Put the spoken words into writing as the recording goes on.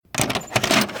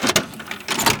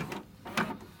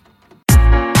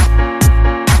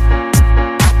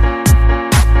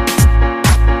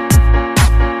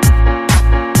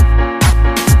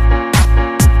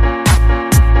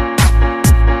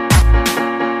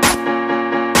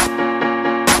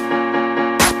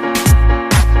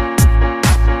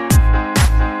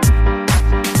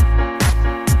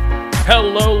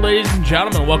ladies and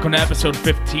gentlemen. Welcome to episode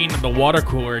 15 of The Water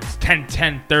Cooler. It's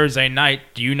 10/10 Thursday night.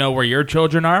 Do you know where your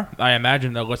children are? I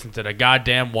imagine they'll listen to the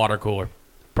goddamn Water Cooler.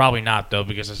 Probably not, though,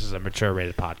 because this is a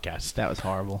mature-rated podcast. That was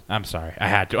horrible. I'm sorry. I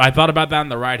had to. I thought about that on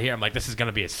the ride here. I'm like, this is going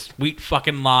to be a sweet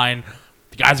fucking line.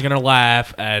 The guys are going to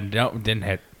laugh, and no, it didn't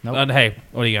hit. Nope. And hey,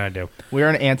 what are you going to do? We're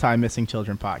an anti-missing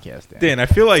children podcast, Dan. Dan, I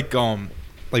feel like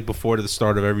before the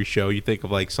start of every show, you think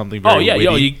of like something very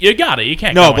witty. You got it. You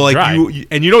can't No, go but like dry.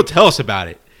 you don't tell us about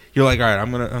it. You're like, all right,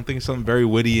 I'm thinking of something very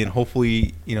witty, and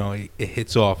hopefully, it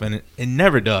hits off, and it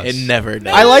never does. It never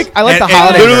does. I like the and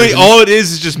holiday literally, version. all it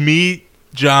is just me,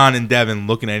 John, and Devin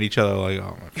looking at each other like,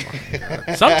 oh my fucking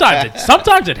god.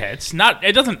 Sometimes it hits.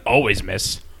 It doesn't always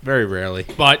miss. Very rarely.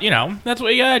 But, that's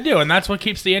what you gotta do, and that's what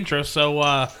keeps the intro so,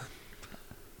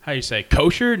 how you say,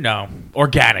 kosher? No.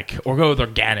 Organic. Or go with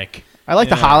organic. I like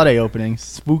the holiday openings.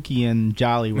 Spooky and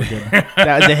Jolly were good.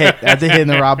 That was a hit. That's a hit in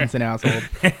the Robinson household.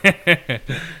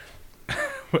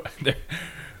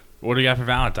 What do you got for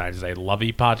Valentine's Day?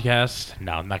 Lovey podcast?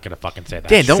 No, I'm not gonna fucking say that.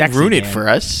 Dan, don't Sexy, ruin it Dan. for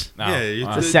us. No. Yeah,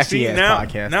 It's a sexy-ass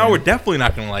podcast, Now man. we're definitely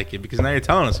not going to like it because now you're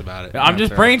telling us about it. I'm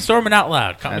just That's right. brainstorming out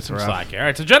loud. Cut me That's some rough. slack here. All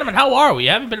right, so gentlemen, how are we? You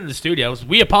haven't been in the studios.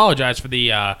 We apologize for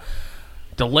the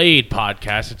delayed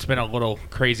podcast. It's been a little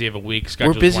crazy of a week.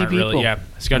 Schedules busy weren't really, people.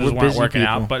 schedules We're weren't busy working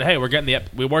people. out. But hey, we're getting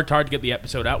we worked hard to get the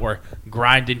episode out. We're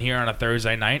grinding here on a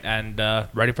Thursday night and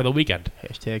ready for the weekend.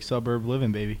 Hashtag suburb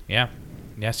living, baby. Yeah.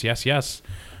 Yes.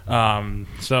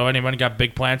 So anyone got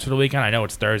big plans for the weekend? I know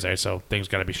it's Thursday, so things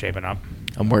got to be shaping up.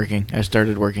 I'm working. I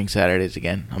started working Saturdays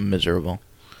again. I'm miserable.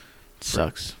 It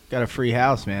sucks. Got a free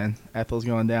house, man. Ethel's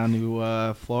going down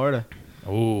to Florida.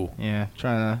 Ooh. Yeah,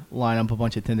 trying to line up a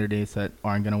bunch of Tinder dates that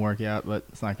aren't going to work out, but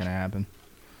it's not going to happen.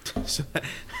 So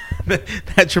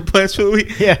that's your plans for the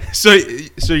week? Yeah. So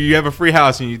you have a free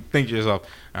house and you think to yourself,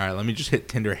 all right, let me just hit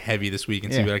Tinder heavy this week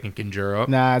and see Yeah. what I can conjure up.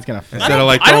 Nah, it's going to fail. Instead of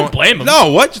like I don't blame him.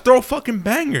 No, what? Just throw a fucking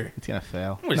banger. It's going to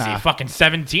fail. What is Nah. he, fucking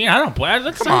 17? I don't blame.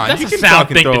 That's Come on, that's you a can sound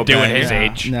fucking thing throw to a do at banger. his Nah,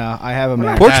 age. No, I have a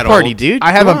married. Porch that party, old. dude.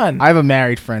 I have Come on. a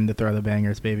married friend to throw the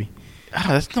bangers, baby.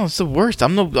 That's the worst.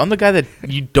 I'm the guy that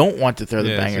you don't want to throw the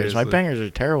Yeah, bangers. My seriously. bangers are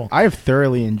terrible. I have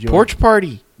thoroughly enjoyed Porch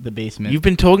party. the basement. You've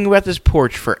been talking about this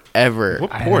porch forever.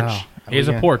 What I porch? know. He has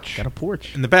a Yeah, porch. Got a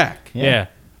porch. In the back. Yeah.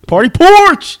 Party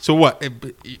porch. So what?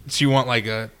 So you want like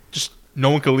just no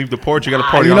one can leave the porch? You got a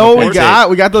party You on know the what we porch? got?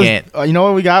 We got those. Can't. You know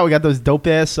what we got? We got those dope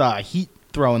ass heat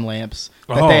throwing lamps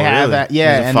that Oh, they have. really? At, yeah,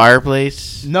 There's a and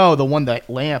fireplace. no, the one that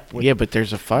lamp. With, Yeah, but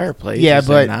there's a fireplace. yeah, is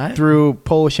there but not? through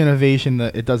Polish innovation,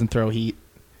 it doesn't throw heat.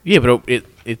 Yeah, but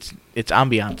it's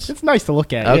ambiance. It's nice to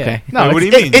look at. Okay. Yeah. No, Wait, what do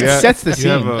you it's- mean? It You have- sets the you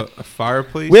scene. have a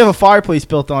fireplace? We have a fireplace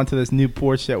built onto this new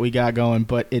porch that we got going,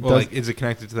 but it Well, does. like, is it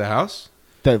connected to the house?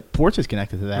 The porch is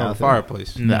connected to the No, house. the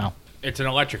fireplace. No, It's an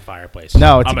electric fireplace.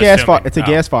 no, it's I'm a gas. assuming. It's a Oh.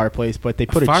 gas fireplace, but they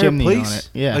put a chimney on it.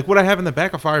 Yeah. Like what I have in the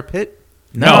back, a fire pit?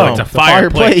 No, it's a It's a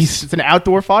fireplace. It's an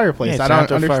outdoor fireplace. Yeah, it's I an don't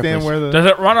outdoor understand fireplace. where the. Does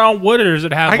it run on wood or does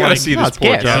it have I gotta like... see No, this it's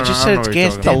porch. gas. I You don't just know said what it's you're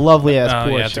gas. talking It's a about. lovely ass Oh,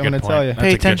 porch. yeah, that's a I'm good gonna point. tell you. That's Pay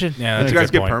a good- attention. Yeah, Did that's you a guys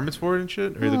good get point. permits for it and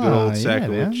shit? Or the good Oh, old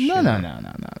sacrilege? Yeah,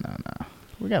 no.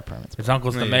 We got permits. His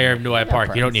uncle's the Yeah. mayor of New Hyde got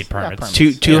Park. You don't permits. need We got permits. permits. Too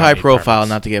You don't high need profile permits.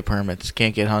 not to get permits.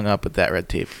 Can't get hung up with that red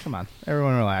tape. Come on,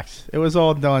 everyone relax. It was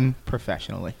all done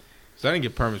professionally. So I didn't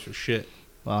get permits for shit.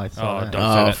 Well, I Oh, saw don't that.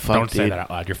 Oh, say that. fuck, Don't say dude. that out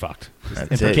loud. You're fucked. That's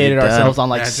it. Implicated You're done. ourselves on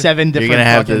like Yeah, 7 You're different. gonna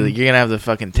have fucking- you're gonna have the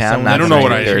fucking town. Someone- not I don't know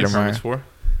what I there need tomorrow. permits for.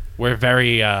 We're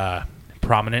very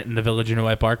prominent in the village of New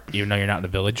Hyde Park, even though you're not in the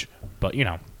village. But,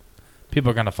 people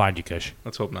are going to find you, Kush.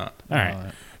 Let's hope not. All right.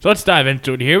 So let's dive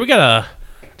into it here. We got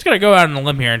to go out on a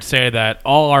limb here and say that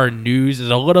all our news is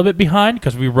a little bit behind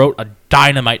because we wrote a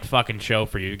dynamite fucking show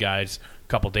for you guys a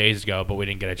couple days ago, but we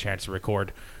didn't get a chance to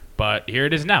record. But here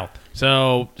it is now.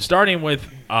 So starting with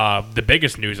the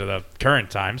biggest news of the current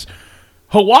times,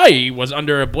 Hawaii was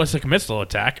under a ballistic missile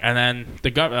attack, and then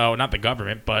not the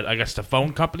government, but I guess the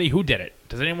phone company, who did it?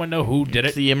 Does anyone know who did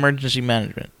It's it? the emergency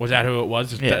management. Was that who it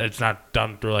was? Yeah. It's not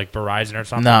done through like Verizon or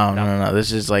something? No.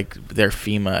 This is like their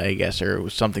FEMA, I guess, or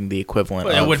something the equivalent.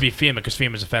 Well, of. it would be FEMA because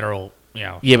FEMA's a federal,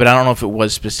 Yeah, but I don't know if it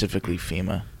was specifically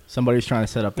FEMA. Somebody's trying to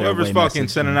set up their Whoever's away fucking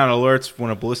message. sending out alerts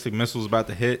when a ballistic missile's about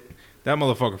to hit, that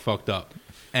motherfucker fucked up.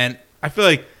 And I feel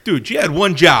like, dude, you had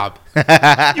one job. You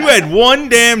had one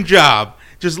damn job.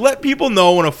 Just let people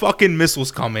know when a fucking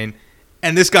missile's coming,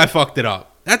 and this guy fucked it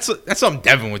up. That's something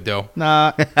Devin would do.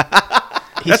 Nah,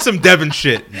 That's some Devin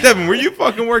shit. Devin, were you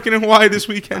fucking working in Hawaii this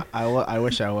weekend? I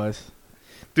wish I was.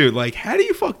 Dude, like, how do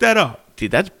you fuck that up?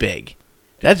 Dude, that's big.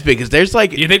 That's big because there's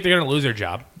like, Do you think they're going to lose their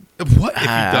job? What if he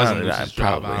I doesn't don't lose know, his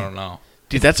job? probably. I don't know.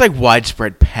 dude, that's like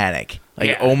widespread panic. Like,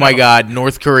 Yeah, oh my no. God,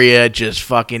 North Korea just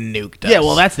fucking nuked us. Yeah,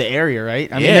 well, that's the area,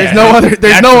 right? I mean, Yeah. there's no other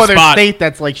That's no the other spot. state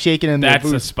that's like shaking in their That's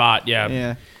the boots. spot, yeah.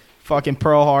 Yeah. fucking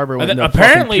Pearl Harbor went And into then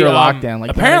apparently, fucking pure lockdown. Like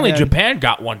apparently that, Japan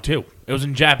got one too. It was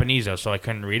in Japanese though, so I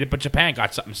couldn't read it. But Japan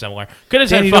got something similar. Could have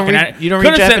Dan, said you don't fucking. read- you don't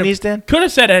read Japanese, Dan? Could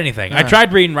have said anything. I Ah.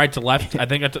 tried reading right to left. I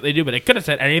think that's what they do, but it could have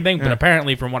said anything. But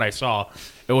apparently, from what I saw,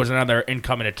 it was another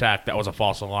incoming attack that was a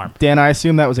false alarm. Dan, I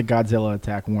assume that was a Godzilla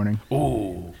attack warning.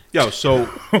 Ooh. Yo, so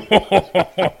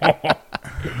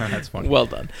that's funny. Well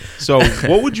done. So,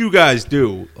 what would you guys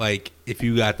do, like, if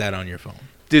you got that on your phone?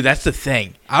 Dude, that's the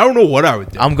thing. I don't know what I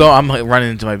would do. I'm running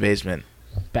into my basement.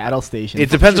 Battle station. It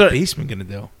depends What's your on. basement gonna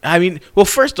do? I mean, well,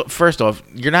 first off,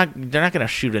 they're not gonna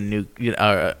shoot a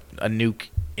nuke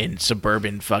in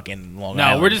suburban fucking Long No,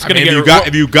 Island. we're just I gonna mean, get.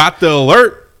 if you got the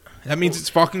alert, that means it's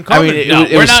fucking I coming. mean, No,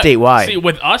 it we're was not- statewide. See,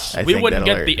 with us, I we think wouldn't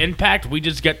that get alert. the impact. We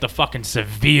just get the fucking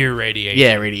severe radiation.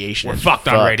 Yeah, radiation. We're is fucked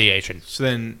on fucked. radiation. so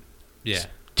then, yeah.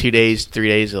 2 days, 3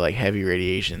 days of like heavy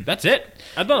radiation. That's it.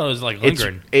 I thought it was like It's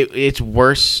lingering. it's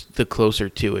worse the closer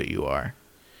to it you are.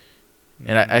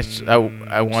 And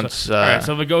I once. All right,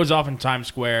 so if it goes off in Times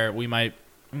Square, we might.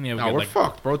 No, get we're like,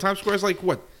 fucked, bro. Times Square's like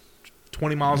what,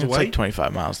 20 miles it's away? like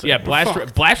 25 miles. yeah, away.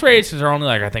 fucked. blast radiuses are only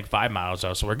like I think 5 miles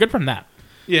though, so we're good from that.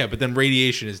 Yeah, but then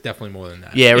radiation is definitely more than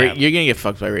that. Yeah, Yeah. you're gonna get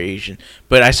fucked by radiation.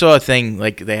 But I saw a thing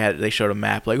like they showed a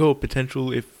map like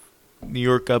potential if New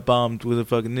York got bombed with a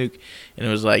fucking nuke, and it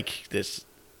was like this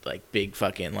like big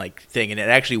fucking like thing, and it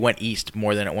actually went east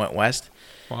more than it went west.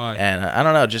 Why? And I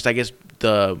don't know, just I guess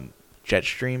the jet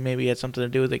stream maybe had something to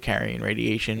do with it carrying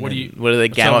radiation. What do and you? what are they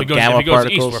so gamma if it goes, gamma if it goes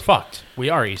particles? east, we're fucked. We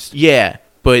are east. Yeah,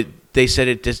 but they said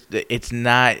it's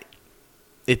not.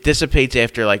 It dissipates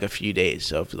after like a few days.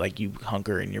 So if like you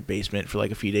hunker in your basement for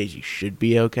like a few days, you should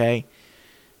be okay.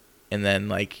 And then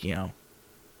like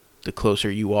the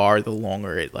closer you are, the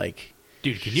longer it like.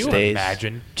 Dude, can you Stays.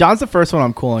 imagine? John's the first one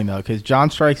I'm calling though, because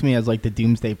John strikes me as like the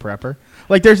doomsday prepper.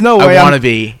 Like, there's no I way want to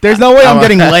be. There's no way I'm I-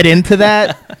 getting led into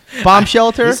that bomb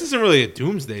shelter. This isn't really a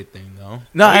doomsday thing, though.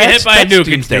 No, We get hit by a that's nuke. It's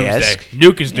doomsday. doomsday-esque.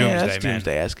 Nuke is Yeah, doomsday, that's man.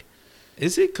 doomsday-esque.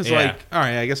 Is it? Because, Yeah. like, all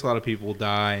right, I guess a lot of people will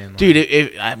die. And, like,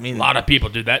 Dude, I mean, A lot of people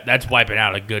do that. That's wiping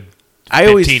out a good. I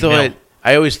always 15 thought. mil.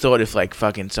 I always thought if like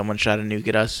fucking someone shot a nuke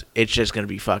at us, it's just gonna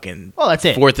be fucking Well, that's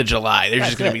it. 4th of July. There's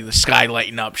That's just gonna it. be the sky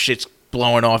lighting up, shit's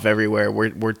blowing off everywhere.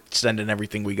 We're sending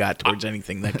everything we got towards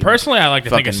anything that. Can, Personally, I like to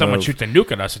think if Fucking someone move. shoots a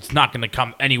nuke at us, it's not going to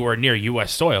come anywhere near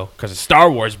U.S. soil because it's Star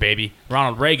Wars, baby.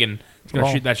 Ronald Reagan is going to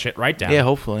Well, shoot that shit right down. yeah,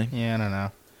 hopefully. Yeah, I don't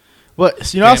know. But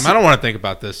so, you know, damn, I don't want to think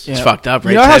about this. Yeah. It's fucked up,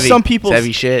 right? You know It's how heavy. some people It's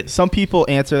heavy shit. Some people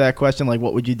answer that question like,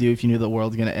 "What would you do if you knew the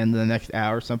world's gonna end in the next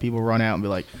hour?" Some people run out and be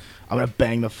like, "I'm gonna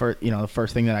bang the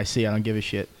first thing that I see. I don't give a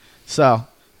shit." So,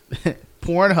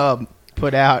 Pornhub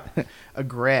put out a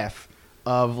graph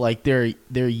of like their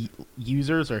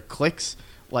users or clicks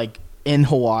like in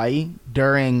Hawaii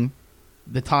during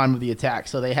the time of the attack.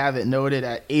 So they have it noted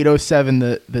at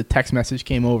 8:07. The text message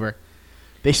came over.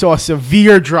 They saw a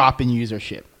severe drop in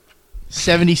usership.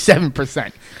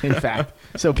 77%, in fact.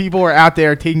 So people were out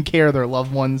there taking care of their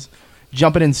loved ones,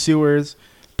 jumping in sewers,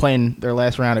 playing their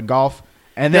last round of golf,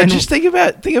 and Then then just think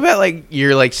about like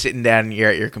you're like sitting down, you're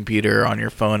at your computer or on your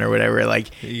phone or whatever, like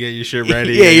You get your shit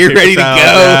ready. Yeah, you you're get ready your to towels go.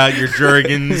 out, your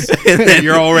Jergens.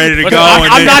 You're all ready to Listen, go. I'm,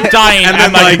 and I'm then- not dying and at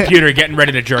then, my like, computer getting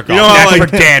ready to jerk You know off. how, That's like,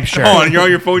 for damn sure. Oh, and you're on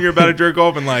your phone, you're about to jerk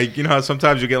off, and like, you know how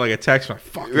sometimes you get like a text, like,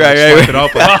 fuck, Right, swipe right. it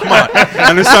up, like, come on.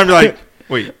 And this time you're like,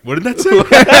 wait, what did that say?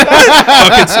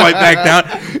 Fucking swipe back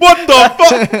down. What the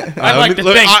fuck? I'd like to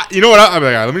think- you know what? I'm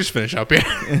like, all right, let me just finish up here.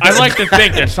 I'd like to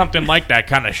think that something like that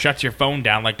kind of shuts your phone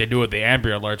down like they do with the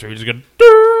Amber Alerts where you just go,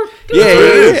 yeah, what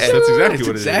it is. yeah. That's exactly That's what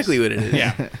it is. exactly what it is.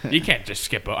 yeah. You can't just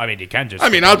skip. I mean, you can just. I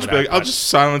mean, skip I'll over just be like, that, I'll but- just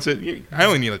silence it. I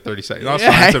only need like 30 seconds. I'll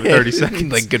Yeah. silence it for 30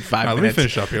 seconds. Like good 5 Let me minutes.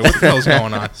 finish up here. What the hell's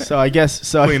going on? so I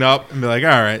guess Clean up and be like, all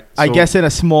right. I so- guess in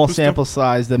a small who's sample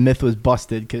size, the myth was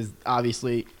busted because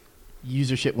obviously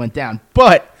usership went down.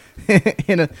 But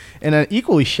in an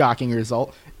equally shocking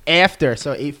result, after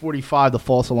 8:45, the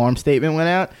false alarm statement went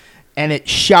out, and it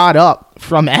shot up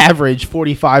from average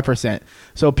 45%.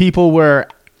 So people were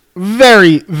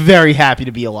very, very happy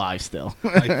to be alive still.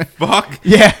 like, fuck.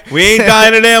 Yeah. We ain't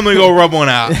dying today. I'm gonna go rub one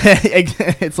out.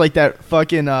 It's like that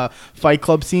fucking Fight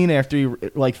Club scene after he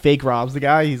like fake robs the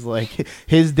guy. He's like,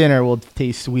 his dinner will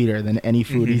taste sweeter than any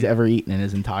food he's ever eaten in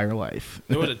his entire life.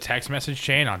 There was a text message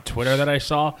chain on Twitter that I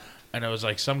saw, and it was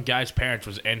like some guy's parents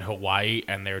was in Hawaii,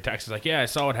 and they were texting like, "Yeah, I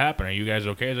saw what happened. Are you guys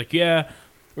okay?" I was like, "Yeah."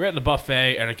 We're at the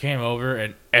buffet, and I came over,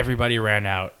 and everybody ran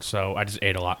out, so I just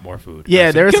ate a lot more food. I Yeah,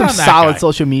 was there like, was "Good some on that solid guy."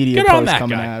 social media Good on posts that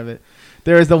coming guy. out of it.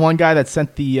 There was the one guy that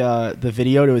sent the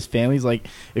video to his family. He's like,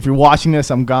 "If you're watching this,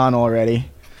 I'm gone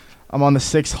already. I'm on the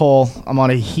 6th hole. I'm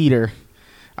on a heater.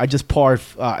 I just parred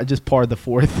the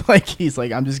 4th." Like he's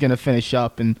like, "I'm just gonna finish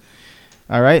up and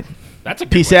All right. That's a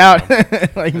good Peace way to out. go.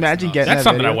 Like imagine getting That's that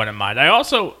something I video. wouldn't mind. I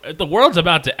also, if the world's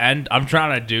about to end, I'm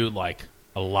trying to do like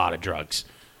a lot of drugs.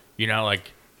 You know,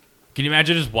 like, can you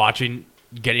imagine just watching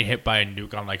getting hit by a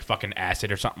nuke on like fucking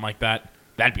acid or something like that?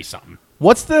 That'd be something.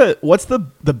 What's the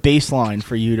baseline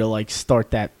for you to like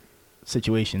start that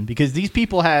situation? Because these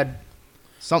people had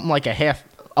something like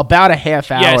about a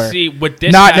half hour. Yeah, see, with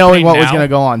this not knowing happening what was now, going to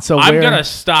go on. So I'm where- gonna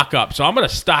stock up. So I'm gonna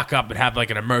stock up and have like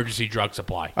an emergency drug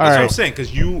supply. All That's what right. I'm saying,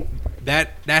 because that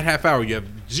half hour, you have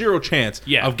zero chance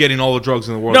Yeah. of getting all the drugs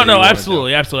in the world. No, that you no, wanna do.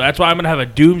 absolutely, absolutely. That's why I'm gonna have a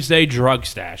doomsday drug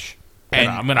stash. And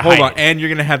I'm gonna hold hide on, it. and you're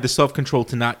gonna have the self control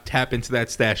to not tap into that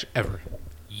stash ever.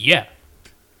 Yeah.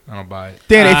 I don't buy it.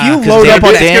 Dan, if 'cause you load Dan- up on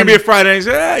It's Dan- gonna be a Friday. And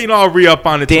say, I'll re up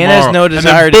on it Dan tomorrow. has no And then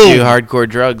desire to boom. do hardcore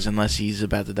drugs unless he's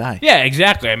about to die. Yeah,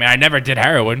 exactly. I mean, I never did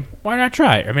heroin. Why not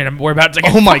try it? I mean, we're about to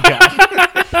get. Oh my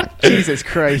god. Jesus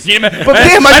Christ. You know, But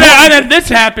damn, and then this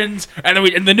happens, and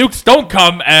then the nukes don't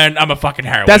come, and I'm a fucking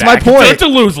heroin. That's my addict. So point. it's a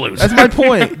lose-lose. That's my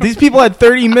point. These people had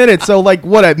 30 minutes, so like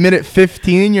what at minute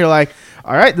 15 you're like,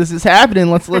 all right, this is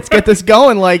happening. Let's get this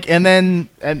going. Like, and then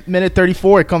at minute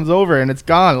 34 it comes over and it's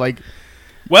gone. Like,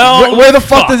 well, where the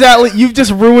fuck does that? You've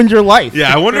just ruined your life.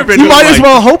 Yeah, I wonder if You anyone, might as like-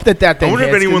 well hope that thing. I wonder if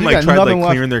hits, 'cause anyone you like got tried nothing like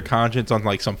left. clearing their conscience on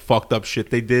like some fucked up shit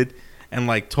they did, and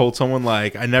like told someone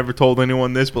like I never told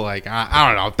anyone this, but like I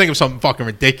don't know, think of something fucking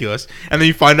ridiculous, and then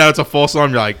you find out it's a false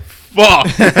alarm. You're like, fuck.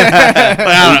 Like,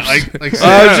 I don't know, like,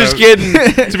 I was just kidding.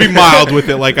 to be mild with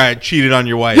it, like I cheated on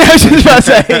your wife. Yeah, I was just about to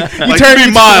say. You Like, turn to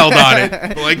be mild on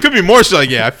it. Like, could be more so like,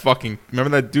 yeah, I fucking remember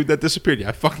that dude that disappeared. Yeah,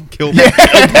 I fucking killed him.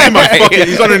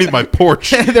 He's underneath my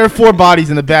porch. There are 4 bodies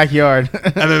in the backyard.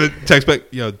 And then the text back,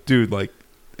 yo, dude, like,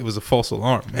 it was a false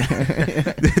alarm. Man.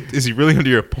 Is he really under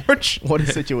your porch? What a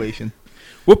situation.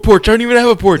 What porch? I don't even have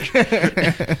a porch.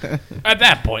 At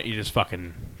that point, you just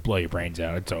fucking blow your brains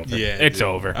out. It's over. Yeah, it's dude.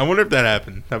 over. I wonder if that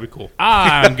happened. That'd be cool.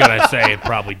 I'm gonna say it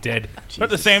probably did, but at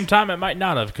the Jesus. same time, it might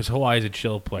not have because Hawaii's a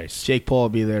chill place. Jake Paul will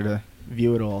be there to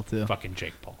view it all too. Fucking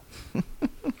Jake Paul.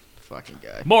 Fucking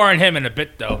guy. More on him in a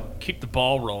bit, though. Keep the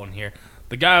ball rolling here.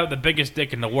 The guy with the biggest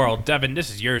dick in the world, Devin, this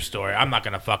is your story. I'm not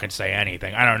going to fucking say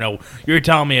anything. I don't know. You're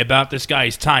telling me about this guy.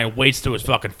 He's tying weights to his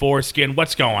fucking foreskin.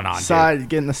 What's going on, dude?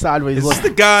 Getting the sideways Is look. this the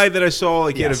guy that I saw,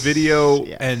 like, he had a Yes, video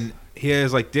yes. and he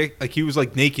has, like, dick, like, he was,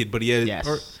 like, naked, but he had, Yes.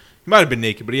 or he might have been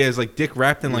naked, but he has, like, dick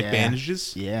wrapped in, like, Yeah.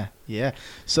 bandages? Yeah, yeah.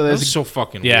 So That's there's a so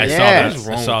fucking Yeah, I weird. saw that. What is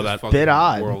I wrong saw with this that. fucking bit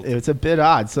odd. world? It's a bit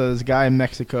odd. So there's a guy in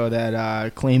Mexico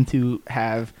that claimed to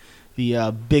have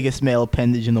the biggest male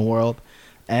appendage in the world,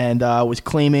 and was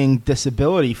claiming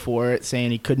disability for it, saying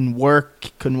he couldn't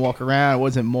work, couldn't walk around,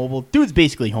 wasn't mobile. Dude's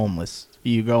basically homeless.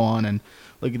 You go on and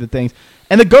look at the things,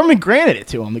 and the government granted it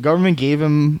to him. The government gave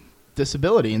him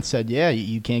disability and said, "Yeah,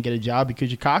 you can't get a job because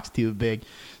your cock's too big."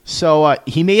 So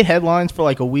he made headlines for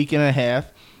like a week and a half,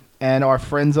 and our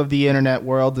friends of the internet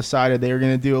world decided they were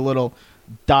going to do a little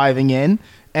diving in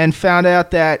and found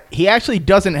out that he actually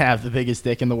doesn't have the biggest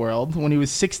dick in the world. When he was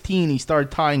 16, he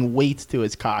started tying weights to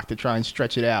his cock to try and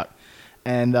stretch it out,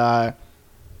 and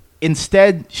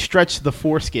instead stretched the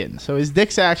foreskin. So his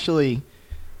dick's actually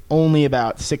only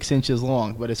about 6 inches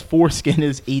long, but his foreskin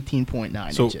is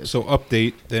 18.9 inches. So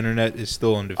update, the internet is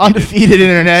still undefeated. Undefeated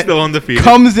internet. Still undefeated.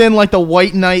 Comes in like the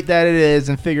white knight that it is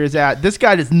and figures out this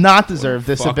guy does not deserve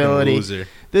Fucking disability. loser.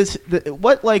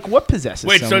 What possesses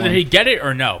Wait, so someone? did he get it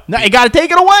or no? No, you got to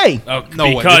take it away. Oh, No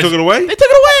way. They because took it away? They took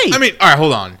it away. I mean, all right,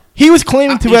 hold on. he was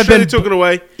claiming to You have sure been. they took it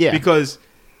away? Yeah. Because,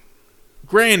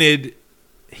 granted,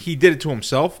 he did it to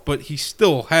himself, but he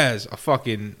still has a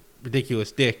fucking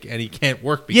ridiculous dick, and he can't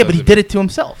work because Yeah, but he of did it to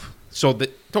himself. So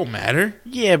that don't matter.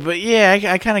 Yeah, but yeah,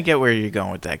 I kind of get where you're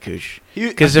going with that, Koosh. I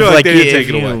Because feel if like like they you, didn't if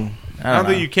take it you, away. I don't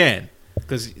think you can.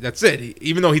 Because that's it.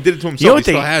 Even though he did it to himself, You know he what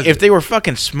still they? has If it. they were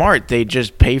fucking smart, they'd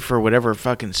just pay for whatever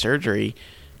fucking surgery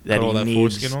that Cut all he that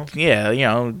needs. foreskin off? Yeah, you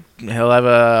know, he'll have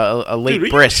a late Dude, are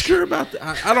you brisk. sure about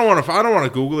that? I don't want to. I don't want to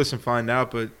Google this and find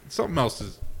out, but something else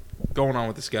is going on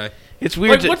with this guy. It's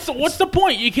weird. Like, what's the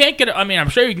point? You can't get. I mean, I'm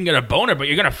sure you can get a boner, but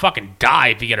you're gonna fucking die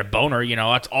if you get a boner. You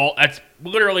know, that's all. That's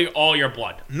literally all your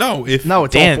blood. No, if No,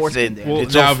 it's Dan, all foreskin. it- Dan. well,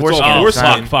 it's now all if it's all foreskin. Oh,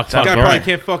 foreskin, fuck, that guy all probably right.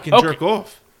 can't fucking Okay. jerk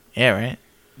off. yeah, right.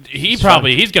 He's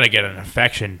gonna get an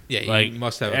infection. Yeah, he like,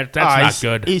 must have. That's Oh, not he's-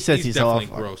 good. He says He's he's definitely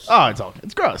all gross. Oh,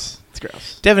 it's gross. It's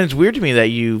gross. Devin, it's weird to me that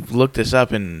you looked this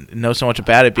up and know so much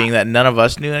about it, being that none of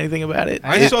us knew anything about it.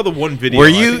 I saw the one video. Were I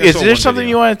you? think I Is saw there one something video.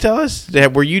 you want to tell us?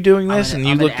 Were you doing this and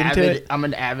you looked into it? I'm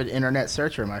an avid internet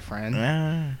searcher, my friend.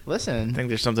 I Listen, think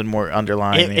there's something more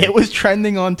underlying. there. it was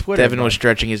trending on Twitter. Devin was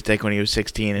stretching his dick when he was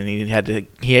 16, and he had to.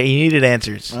 He needed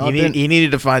answers. Well, He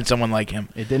needed to find someone like him.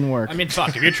 It didn't work. I mean, fuck.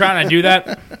 If you're trying to do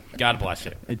that, God bless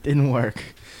you. It didn't work.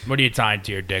 What are you tying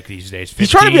to your dick these days? He's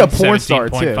trying to be a 15, porn star,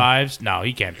 too. 17.5s? No,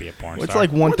 he can't be a porn It's star.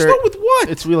 like What's 1:30. up with what?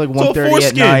 It's really like It's all 1:30 at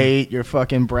foreskin. night. You're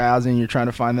fucking browsing. You're trying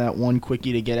to find that one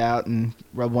quickie to get out and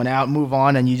rub one out, move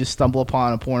on, and you just stumble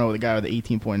upon a porno with a guy with an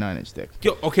 18.9-inch dick.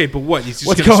 Yo, okay, but what? He's just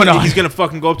What's gonna, going on? He's gonna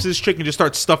fucking go up to this chick and just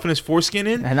start stuffing his foreskin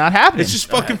in. And not happening. It's just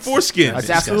fucking foreskin. That's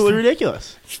absolutely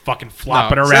ridiculous. Just fucking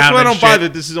flopping No, around. so that's why I and don't buy shit.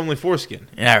 that this is only foreskin.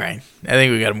 All right. I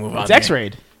think we got to move on. It's here.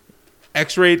 X-rayed.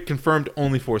 X-rayed, confirmed,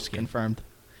 only foreskin. Confirmed.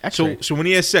 So, X-rayed. so when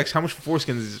he has sex, how much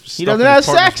foreskin is stuff He doesn't in have his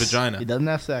partner's sex. vagina? He doesn't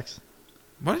have sex.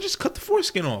 Why don't you just cut the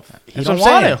foreskin off? He That's don't what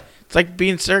I'm want saying. to. It's like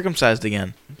being circumcised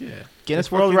again. Yeah. Guinness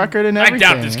Just World fucking- Record and I everything.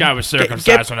 doubt this guy was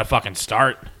circumcised from the fucking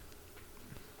start.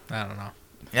 I don't know.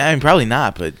 Yeah, I mean, probably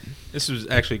not, but This was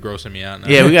actually grossing me out now.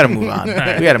 yeah, we got to move on. We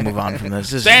got to move on from this.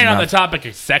 This is Staying on the enough. topic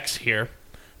of sex here,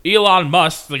 Elon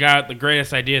Musk, the guy with the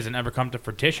greatest ideas and never come to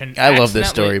fruition. I love this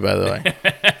story, accidentally- by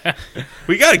the way.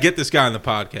 We got to get this guy on the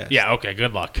podcast. Yeah, okay,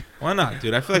 good luck. Why not,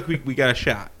 dude? I feel like we got a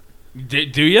shot.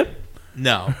 Do you?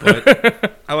 No,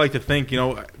 but I like to think,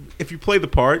 if you play the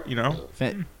part,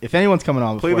 If anyone's coming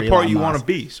on play before the part Elon you Musk, want to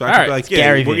be. So All I could right, be like, it's yeah,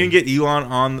 Gary we're Vee. going to get Elon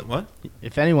on, what?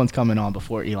 If anyone's coming on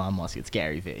before Elon Musk, it's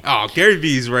Gary Vee. Oh, Gary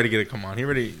Vee is ready to come on.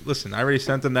 Listen, I already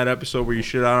sent him that episode where you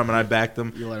shit on him and I backed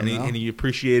him. You let And him he, know? and he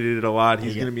appreciated it a lot.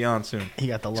 He's He going to be on soon. He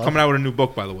got the He's love. coming out with a new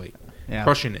book, by the way. Yeah.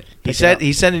 Crushing it. He it said up.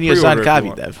 he's sending you a Pre-order signed if you copy,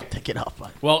 want. Dev. Pick it up.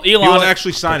 Bud. Well, He will Elon,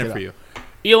 actually sign Pick it it for up. you.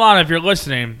 Elon, if you're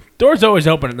listening, door's always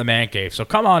open at the man cave. So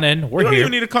come on in. You We're don't here.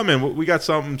 even need to come in. We got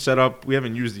something set up. We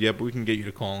haven't used it yet, but we can get you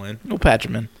to call in. We'll patch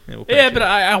him in. We'll Yeah, patch but you.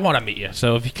 I want to meet you.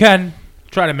 So if you can,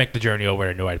 try to make the journey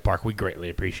over to New Hyde Park. We greatly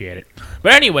appreciate it.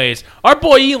 But anyways, our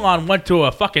boy Elon went to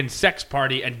a fucking sex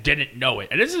party and didn't know it.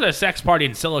 And this is a sex party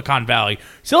in Silicon Valley.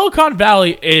 Silicon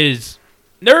Valley is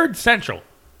nerd central.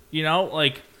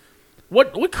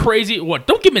 What crazy,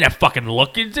 don't give me that fucking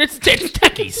look. It's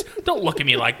techies. Don't look at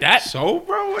me like that. So,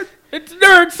 bro, what? It's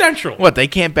nerd central. What, they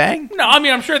can't bang? No, I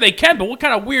mean, I'm sure they can, but what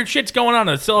kind of weird shit's going on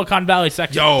in the Silicon Valley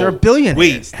section? Yo, They're billionaires.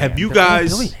 Wait, have Dan. you They're all guys?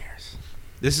 billionaires.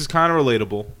 This is kind of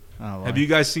relatable. Oh, boy. Have you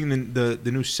guys seen the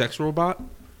new sex robot?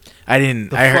 I didn't.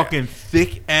 The I heard, fucking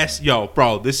thick ass. Yo,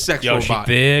 bro, this sex Yo, she robot.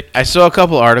 thick. I saw a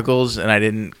couple articles and I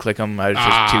didn't click them. I was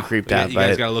just too creeped yeah, out you by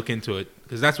guys it. gotta look into it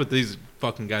because that's what these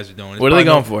fucking guys are doing. It's What are they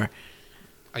probably going for?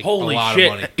 like, Holy a lot shit.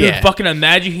 of money. Dude, Yeah. fucking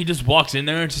imagine he just walks in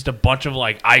there and it's just a bunch of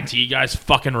like IT guys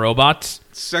fucking robots.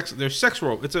 They're sex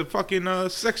robot. It's a fucking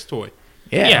sex toy.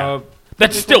 Yeah. Yeah. yeah.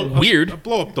 That's still A weird.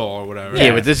 blow up doll or whatever.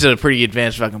 Yeah. but this is a pretty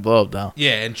advanced fucking blow up doll.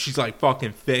 Yeah, and she's like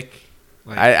fucking thick.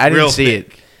 Like, I didn't real see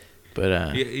thick. it.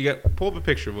 But You got pull up a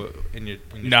picture in your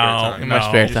No, spare time. In my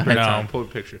spare time. no. Pull up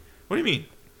a picture. What do you mean?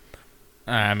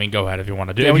 I mean, go ahead if you want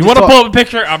to do it. Yeah, If we you just want to talk- pull up a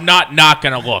picture, I'm not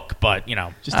going to look, but,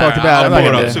 Just talked I'll about pull Pull it.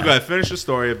 it gonna- up. So go ahead, finish the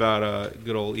story about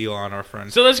good old Elon, our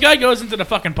friend. So this guy goes into the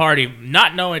fucking party,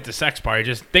 not knowing it's a sex party,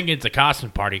 just thinking it's a costume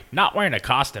party. Not wearing a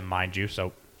costume, mind you.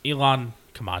 So Elon,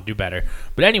 come on, do better.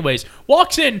 But anyways,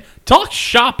 walks in, talks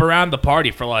shop around the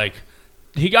party for like,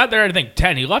 he got there at I think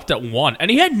 10. He left at 1,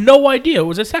 and he had no idea it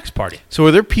was a sex party. So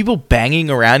were there people banging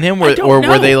around him, I don't or know.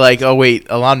 were they like, "Oh wait,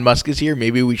 Elon Musk is here.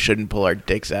 Maybe we shouldn't pull our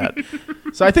dicks out"?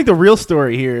 So I think the real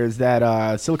story here is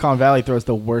that Silicon Valley throws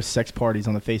the worst sex parties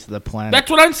on the face of the planet. That's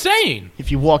what I'm saying.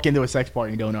 If you walk into a sex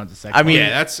party and don't know it's a sex I party. mean, yeah,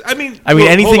 that's. I mean, I mean,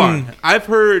 look, hold anything- on. I've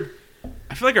heard.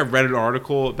 I feel like I read an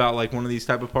article about like one of these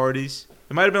type of parties.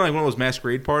 It might have been like one of those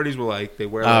masquerade parties where like they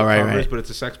wear like, right, covers, right. but it's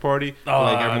a sex party. Oh,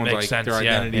 like that everyone's makes like sense. their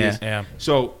Yeah. identity Yeah. is. Yeah.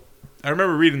 So I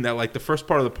remember reading that like the first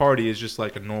part of the party is just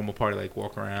like a normal party, like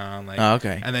walk around, like. Oh,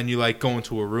 okay. And then you like go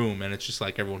into a room and it's just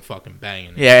like everyone fucking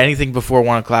banging. Yeah, anything before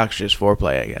 1 o'clock is just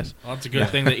foreplay, I guess. Well, it's a good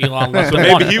thing that Elon left So at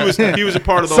maybe 1. he was a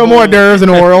part of the Some whole, more nerves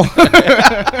and oral.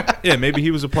 Yeah, maybe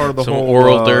he was a part of the Some whole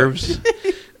oral dervs.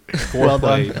 Well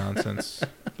foreplay done. nonsense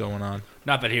going on.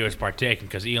 Not that he was partaking,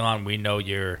 because Elon, we know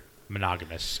you're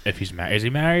monogamous. If he's married, is he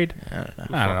married? I don't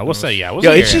know. I don't know. We'll say yeah. We'll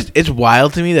Yo, say it's yeah. just it's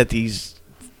wild to me that these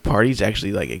parties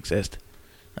actually like exist.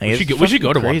 Like, We it's should go- we should go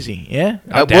to fucking one. crazy. Yeah,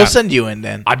 I'm we'll down. send you in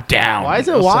then. I'm down. Why is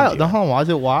it I'll send wild? you. No, why is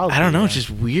it wild? I don't know. It's for you,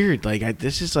 just weird. Like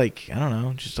this is like I don't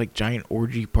know, just like giant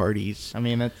orgy parties. man? I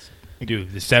mean, that's.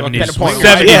 Dude, the Fucking 70s, point.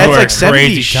 70s Yeah, it's were like a 70s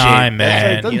crazy shit. time, That's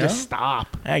man. it doesn't you know? just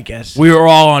stop. I guess. We were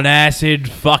all on acid,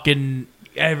 fucking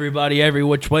everybody, every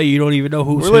which way. You don't even know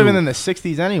who's We're who. living in the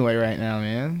 60s anyway right now,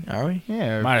 man. Are we?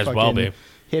 Yeah. Might as well fucking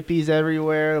be. Hippies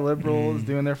everywhere, liberals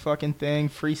doing their fucking thing,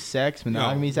 free sex,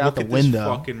 monogamy's Yo, out look the at this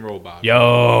window. fucking robot.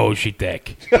 Yo, she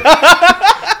thick. Yo,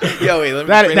 wait. Let me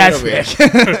That, bring that's over here.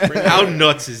 thick. How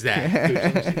nuts is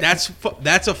that?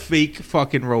 That's a fake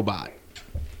fucking robot.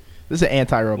 This is an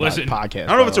anti-robot Listen, podcast.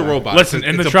 I don't know if it's a by the way. robot. Listen,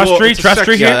 in It's the a trust bull- tree- it's a trust sex-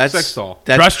 tree Yeah, here? that's sex doll.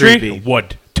 That's Trust creepy. tree?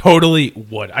 Would. Totally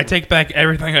would. I take back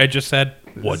everything I just said.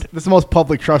 would. This is the most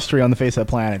public trust tree on the face of the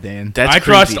planet, Dan. That's I creepy,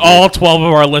 trust dude. all 12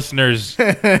 of our listeners.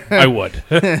 I would.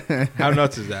 How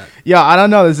nuts is that? Yeah, I don't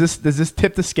know. Does this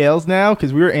tip the scales now?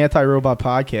 Because we were anti-robot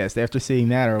podcast after seeing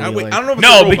that. Or I we don't know if it's a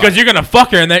No, robot. because you're gonna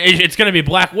fuck her, and then it's gonna be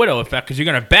Black Widow effect. Because you're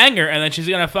gonna bang her, and then she's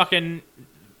gonna fucking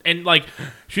and like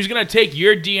she's gonna take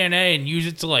your DNA and use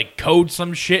it to like code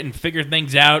some shit and figure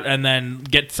things out, and then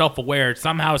get self-aware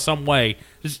somehow, some way.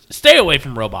 Just stay away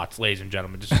from robots, ladies and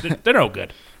gentlemen. They're no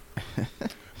good.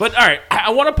 But all right,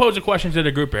 I want to pose a question to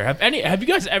the group here. Have you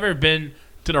guys ever been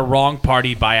to the wrong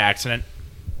party by accident?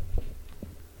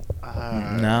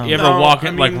 No. You ever No, walk I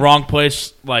in like mean- wrong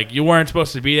place, like you weren't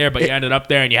supposed to be there, but you ended up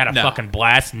there and you had a No. fucking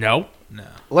blast? No. No.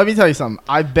 Let me tell you something.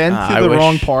 I've been to I the wish-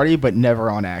 wrong party, but never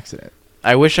on accident.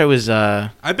 I wish I was.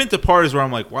 I've been to parties where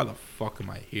I'm like, why the fuck am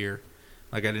I here?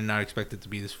 Like, I did not expect it to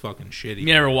be this fucking shitty. You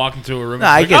never walk into a room. No, and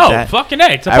I it's get like, oh, that. fucking A,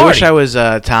 it's a I party. wish I was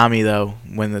Tommy though.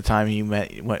 When the time you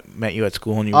met you at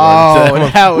school and you Oh, were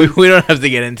that was- we don't have to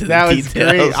get into That the was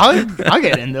great. details I'll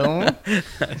get into them.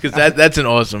 because that's an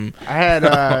awesome. I had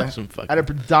Awesome I had a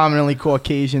predominantly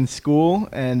Caucasian school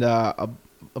and a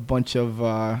bunch of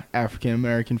African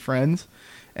American friends,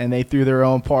 and they threw their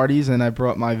own parties. And I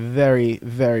brought my very,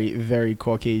 very, very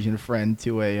Caucasian friend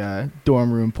to a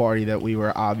dorm room party that we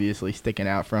were obviously sticking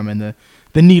out from, and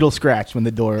the needle scratched when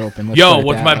the door opened. Let's Yo, put it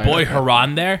was that my way. boy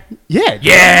Haran there? Yeah,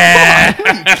 Yeah.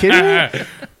 Are you kidding me?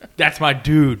 That's my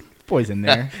dude. Boy's in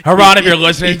there. Haran, if you're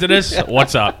listening to this,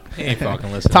 what's up? He ain't fucking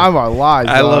listening. Time of our lives.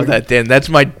 I love dog. that, Dan. That's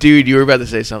my dude. You were about to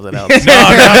say something else. No.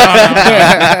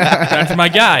 That's my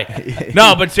guy.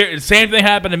 No, but same thing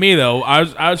happened to me though.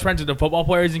 I was friends with the football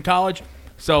players in college,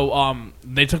 so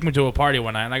they took me to a party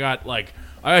one night, and I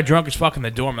got drunk as fuck in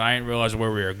the dorm, and I didn't realize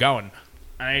where we were going.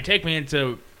 And they take me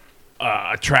into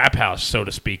a trap house, so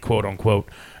to speak, quote unquote,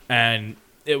 and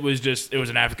it was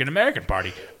an African American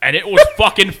party, and it was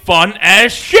fucking fun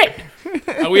as shit.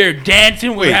 We were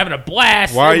dancing, we were Wait, having a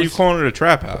blast. Why It are you was- calling it a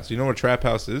trap house? You know what a trap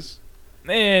house is?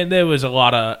 And there was a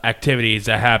lot of activities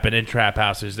that happened in trap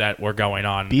houses that were going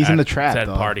on. Bees in at the trap, said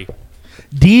dog. party.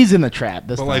 D's in the trap.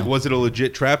 This But, like, time. was it a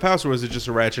legit trap house or was it just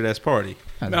a ratchet ass party?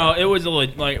 No, it was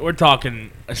like we're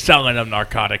talking selling of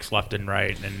narcotics left and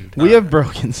right, and We have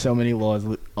broken so many laws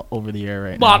over the air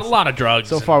right a now. lot of drugs.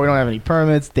 So far, we don't have any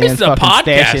permits. Dan's is a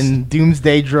fucking podcast. stashing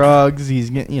doomsday drugs. He's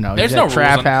he's There's at no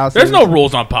trap rules on, houses. There's no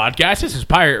rules on podcasts. This is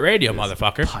pirate radio,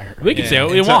 motherfucker. pirate We can say what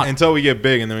we until, want. until we get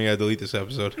big and then we gotta delete this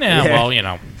episode. Yeah, Yeah. well, you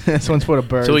know. This one's for the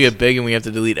birds. So we get big and we have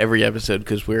to delete every episode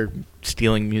because we're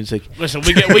stealing music. Listen,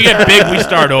 we get big, we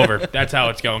start over. That's how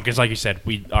it's going. Because, like you said,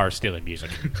 we are stealing music.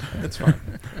 That's fine.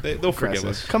 They'll forgive aggressive.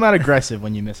 us. Come out aggressive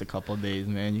when you miss a couple of days,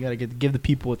 man. You gotta give the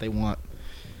people what they want.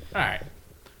 All right.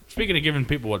 Speaking of giving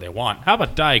people what they want, how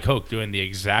about Diet Coke doing the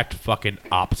exact fucking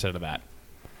opposite of that?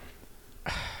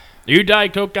 Are you a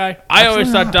Diet Coke guy? I always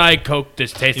Absolutely thought Diet Coke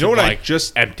just tasted You know what I like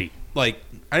just- empty. Like,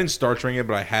 I didn't start drinking it,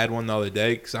 but I had one the other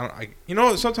day. Cause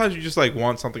sometimes you just like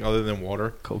want something other than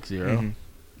water. Coke 0 Mhm.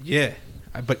 Yeah.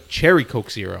 But cherry Coke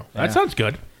Zero. That Yeah. sounds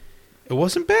good. It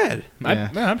wasn't bad. Yeah.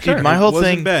 I'm sure. Dude, my It whole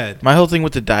wasn't thing, bad. my whole thing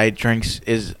with the diet drinks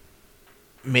is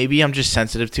maybe I'm just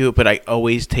sensitive to it, but I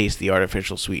always taste the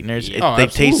artificial sweeteners. Oh, They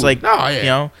taste absolutely. like, No, yeah. you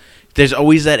know, there's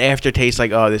always that aftertaste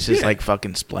like, oh, this is Yeah. like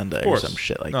fucking Splenda Of or course. some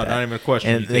shit like no, that. not even a question.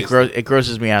 And You it, taste it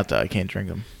grosses me out though. I can't drink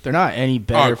them. They're not any Oh,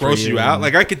 better it grosses for you out?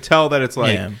 Like, I could tell that it's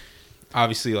like, yeah,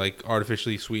 obviously, like,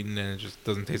 artificially sweetened and it just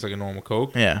doesn't taste like a normal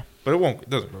Coke. yeah. But it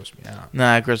doesn't gross me out.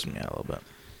 Nah, it grosses me out a little bit.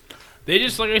 They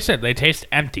just, like I said, they taste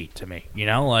empty to me. You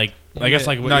know, like I guess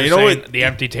like what No, you're you know saying, what? the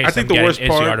empty taste. I think I'm the getting worst is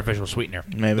part- the artificial sweetener.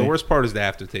 Maybe. The worst part is the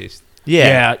aftertaste.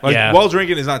 Yeah. Like, yeah. while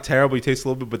drinking is not terrible. You taste a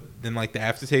little bit, but then, like, the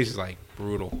aftertaste is, like,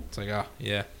 brutal. It's like,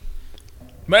 yeah.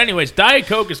 But anyways, Diet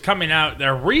Coke is coming out.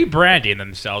 They're rebranding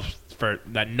themselves for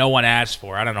that no one asked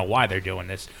for. I don't know why they're doing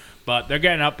this, but they're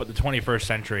getting up with the 21st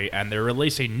century, and they're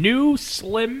releasing new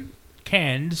slim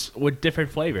cans with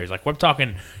different flavors. Like we're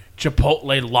talking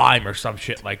Chipotle lime or some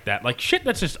shit like that. Like shit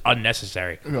that's just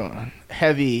unnecessary.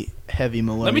 heavy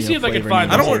millennial. Let me see if I can flavor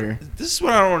find- I names don't. here. This is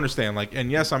what I don't understand. Like,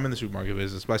 and yes, I'm in the supermarket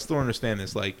business, but I still understand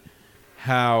this. Like,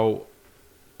 how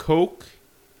Coke,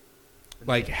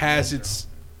 like, has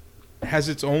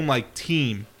its own like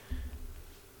team.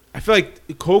 I feel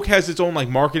like Coke has its own like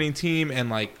marketing team and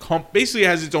like basically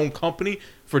has its own company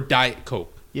for Diet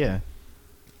Coke. Yeah.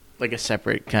 Like a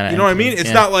separate kind of. You know what I mean?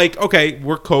 It's not like, okay,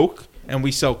 we're Coke and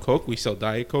we sell Coke, we sell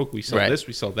Diet Coke, we sell Right. this,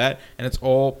 we sell that, and it's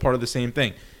all part of the same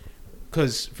thing.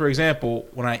 Because, for example,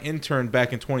 when I interned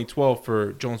back in 2012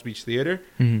 for Jones Beach Theater,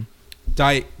 Mhm.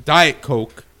 Diet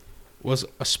Coke was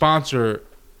a sponsor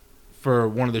for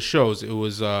one of the shows. It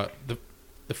was the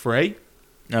Fray.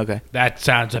 Okay. That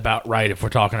sounds about right if we're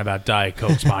talking about Diet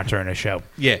Coke sponsoring a show.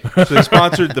 Yeah. So they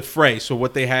sponsored the fray. So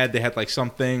what they had like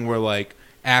something where like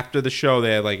after the show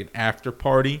they had like an after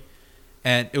party,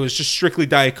 and it was just strictly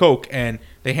Diet Coke, and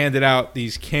they handed out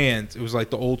these cans. It was like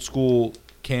the old school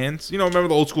cans. You know, remember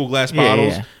the old school glass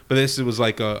bottles? Yeah. But this was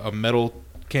like a metal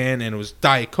can, and it was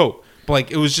Diet Coke. But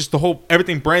like it was just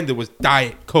everything branded was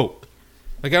Diet Coke.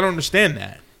 Like I don't understand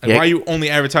that. Like, Yeah. why are you only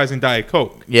advertising Diet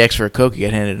Coke? You ask for a Coke, you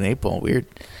get handed an 8-ball. Weird.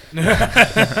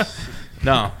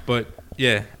 No, but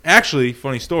yeah. Actually,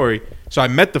 funny story. So I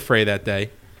met the Fray that day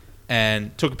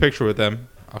and took a picture with them.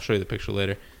 I'll show you the picture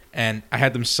later. And I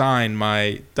had them sign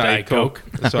my Diet Diet Coke.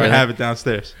 Coke. So I have it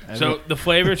downstairs. So the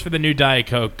flavors for the new Diet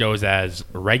Coke goes as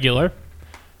regular,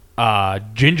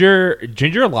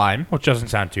 ginger lime, which doesn't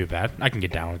sound too bad. I can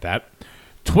get down with that.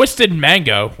 Twisted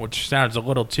mango, which sounds a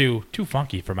little too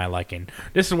funky for my liking.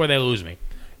 This is where they lose me.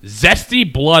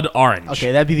 Zesty blood orange.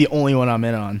 Okay, that'd be the only one I'm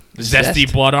in on. Zesty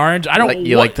Zest? blood orange. I don't.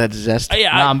 You like that zest?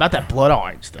 Yeah. Nah, I'm about that blood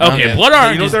orange stuff. Okay, Okay. blood Hey,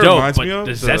 orange you know is what that dope, reminds but me of?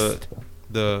 the zest.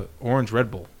 The orange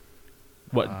Red Bull.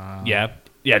 What? Yeah.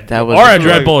 That was- Orange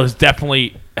Like- Red Bull is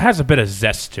definitely has a bit of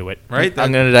zest to it. Right?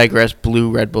 I'm going to digress. Blue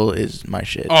Red Bull is my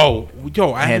shit. Oh,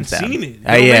 yo, I haven't Hands down. seen it.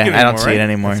 They don't Yeah, make it I don't anymore, see right? it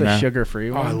anymore. It's a No.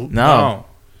 sugar-free one. Oh, No.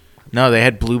 No, they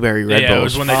had blueberry Red Yeah, Bull. it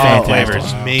was when they changed flavors.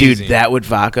 It's amazing. Dude, that with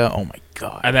vodka, oh my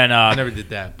god. And then I never did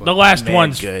that. But the last Man,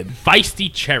 one's good.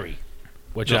 feisty cherry,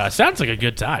 which sounds like a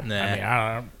good time. Nah. I mean,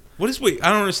 I don't know. what is? Wait, I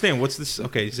don't understand. What's this?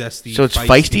 Okay, zesty. So it's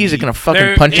feisty? Is it going to fucking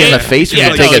They're- punch you in yeah, the face when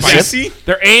yeah, you take no, a sip? spicy?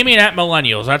 They're aiming at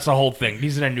millennials. That's the whole thing.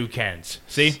 These are the new cans.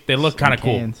 See, they look kind of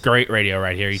cool. cans. Great radio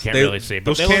right here. You can't really see, but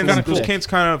those they look cans. kind of Those cool. cans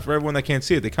kind of for everyone that can't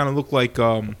see it. They kind of look like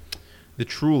the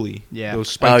Truly. Yeah. Those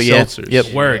spiked yeah. seltzers.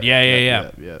 Yep. Word. Yeah.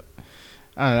 Yeah.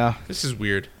 I don't know. This is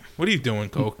weird. What are you doing,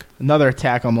 Coke? Another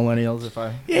attack on millennials if I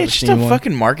Yeah, ever it's just seen a one.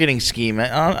 fucking marketing scheme.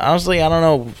 Honestly, I don't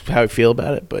know how I feel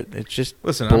about it, but it's just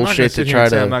Listen, I'm not gonna bullshit to sit here try and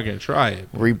say I'm to not gonna try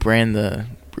it. rebrand the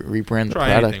Try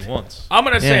product. anything once. I'm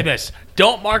gonna say Yeah. this: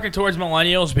 don't market towards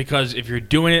millennials because if you're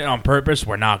doing it on purpose,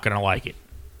 we're not gonna like it.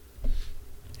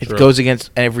 It True. goes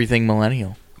against everything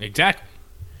millennial. Exactly.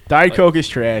 Diet Coke is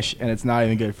trash, and it's not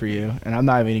even good for you. And I'm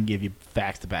not even gonna give you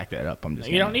facts to back that up. I'm just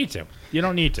You don't need to. You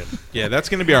don't need to. Yeah, that's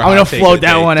gonna be our. I'm gonna hot take float of the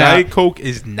that day. one out. Diet Coke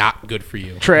is not good for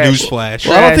you. Trash. Newsflash.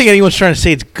 Well, I don't Trash. think anyone's trying to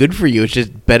say it's good for you. It's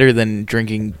just better than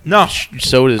drinking No.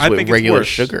 sodas I with think it's regular worse.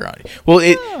 sugar on it.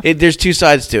 Well, there's two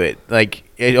sides to it. Like,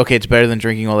 okay, it's better than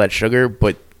drinking all that sugar,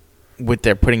 but what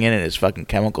they're putting in it is fucking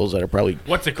chemicals that are probably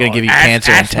What's it gonna called? give you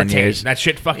cancer in 10 Aspartame. years. That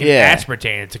shit fucking Yeah.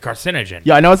 aspartame. It's a carcinogen.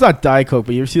 Yeah, I know it's not Diet Coke,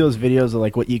 but you ever see those videos of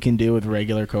like what you can do with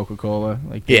regular Coca-Cola?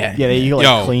 Like, Yeah. you can like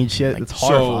Yo, clean shit. like, It's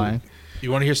horrifying.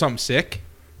 You want to hear something sick?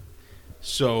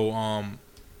 So,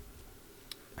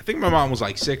 I think my mom was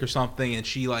like sick or something, and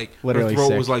she like Literally her throat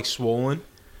sick. was like swollen,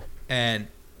 and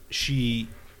she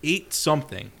ate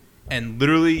something, and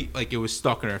literally like it was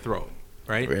stuck in her throat,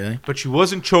 right? Really? But she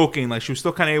wasn't choking; like she was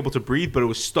still kind of able to breathe, but it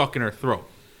was stuck in her throat.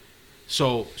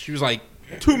 So she was like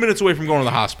 2 minutes away from going to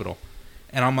the hospital,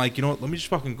 and I'm like, you know what? Let me just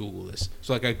fucking Google this.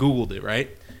 So like I Googled it,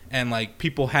 right? And like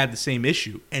people had the same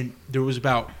issue, and there was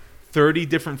about 30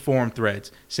 different forum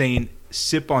threads saying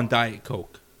sip on Diet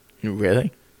Coke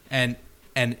Really? and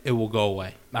it will go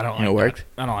away. I don't And like it that. worked?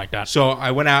 I don't like that. So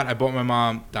I went out, I bought my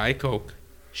mom Diet Coke.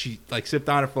 She like sipped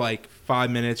on it for like 5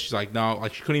 minutes. She's like, no,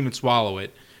 like she couldn't even swallow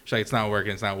it. She's like, it's not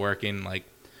working, like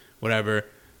whatever.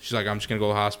 She's like, I'm just gonna go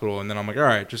to the hospital. And then I'm like, all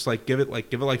right, just like give it like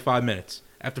 5 minutes.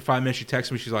 After 5 minutes, she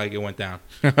texts me. She's like, it went down.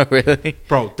 Really?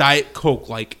 Bro, Diet Coke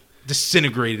like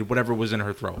disintegrated whatever was in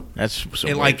her throat. That's some It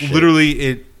weird like shit. literally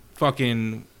it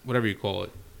fucking whatever you call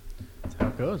it. That's how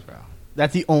it goes, bro.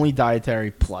 That's the only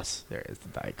dietary plus there is to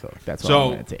Diet Coke. That's what I'm So,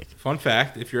 gonna take. fun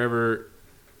fact: if you're ever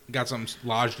got something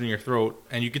lodged in your throat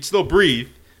and you could still breathe,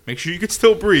 make sure you could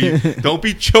still breathe. Don't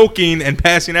be choking and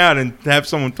passing out and have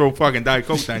someone throw fucking Diet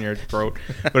Coke down your throat.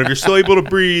 But if you're still able to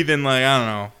breathe and like I don't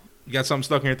know, you got something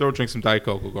stuck in your throat, drink some Diet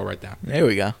Coke, it'll go right down. There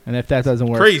we go. And if that doesn't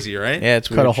work, Crazy, right? Yeah, it's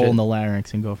cut weird a hole shit. in the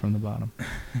larynx and go from the bottom.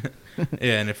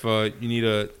 Yeah, and if you need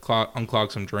to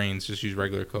unclog some drains, just use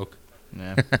regular Coke.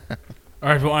 Yeah.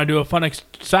 Or if you want to do a fun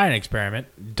science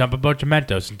experiment, dump a bunch of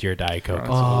Mentos into your Diet Coke. That's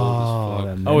old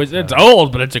as fuck. Oh, it's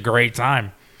old, but it's a great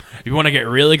time. If you want to get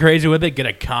really crazy with it, get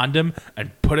a condom and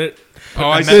put Oh,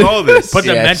 I saw this. the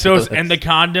Yeah, I saw Mentos this. in the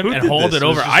condom Who and did hold this? it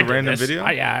Was over. this I a did random this. video?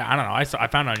 I don't know. I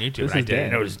found it on YouTube This and I is did it. And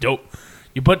it dead. was dope.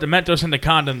 You put the Mentos in the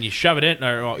condom, you shove it in,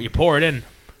 or well, you pour it in,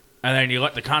 and then you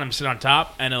let the condom sit on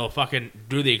top, and it'll fucking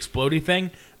do the explodey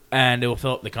thing, and it will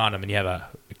fill up the condom, and you have a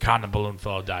condom balloon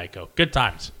full of Diet Coke. Good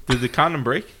times. Did the condom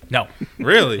break? No.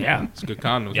 Really? Yeah. It's a good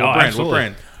condom. Yo, What brand? absolutely. What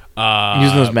brand?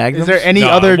 Using those magnums? Is there any No,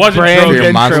 other it wasn't brand Trojan.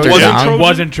 than Monster Trojan? Jam.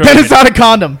 Wasn't Trojan. Then it's not a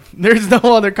condom. There's no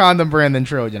other condom brand than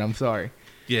Trojan. I'm sorry.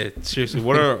 Yeah, seriously.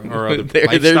 What are our other There's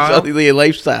lifestyle? probably a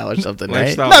lifestyle or something, right?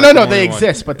 Lifestyle. No, That's the they only one.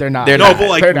 exist, but they're not. They're No, not. but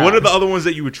like, They're not. what are the other ones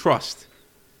that you would trust?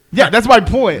 Yeah, that's my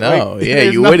point. No, Like, yeah,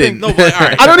 there's you nothing- wouldn't. No, but all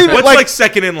right. I don't even, What's like- like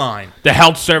second in line? The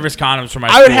health service condoms for my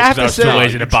I school would have because to I was say- too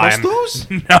lazy to buy Trust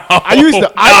them. those? No, I used to.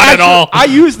 not I at all. I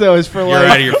use those for You're out of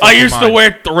like. your I fucking used to mind.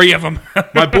 wear 3 of them.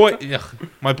 My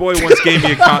boy once gave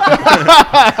me a condom.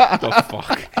 The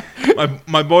fuck?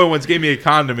 My boy once gave me a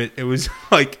condom. It was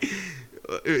like,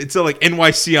 it said like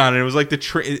NYC on it. It was like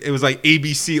it was like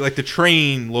ABC, like the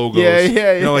train logos.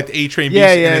 Yeah. You know, like the A train.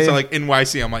 Yeah, BC, yeah, and it's yeah. like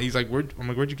NYC. I'm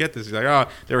like, where'd you get this? He's like, oh,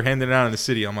 they were handing it out in the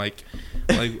city. I'm like,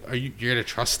 you're gonna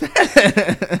trust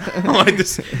that? I'm like,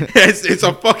 it's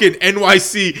a fucking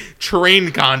NYC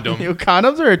train condom. You know,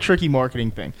 condoms are a tricky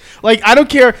marketing thing. Like, I don't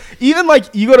care. Even like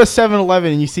you go to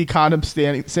 7-Eleven and you see condoms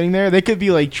sitting there. They could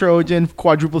be like Trojan,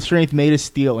 quadruple strength, made of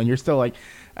steel, and you're still like,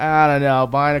 I don't know.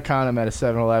 Buying a condom at a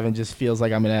 7-Eleven just feels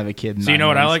like I'm gonna have a kid. In So you 9 know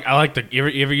what I months. like? I like the. You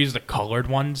ever use the colored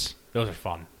ones? Those are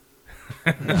fun.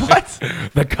 What?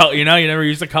 The color. You never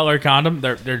use the colored condom.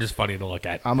 They're just funny to look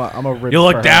at. I'm a rip. You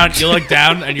look for down. him. You look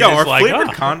down, and Yo, you're are just like, flavored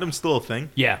oh. condoms still a thing?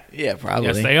 Yeah. Yeah, probably.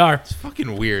 Yes, they are. It's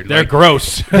fucking weird. They're Like,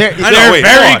 gross. They're- I know, They're wait,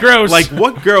 very hold on. gross. Like,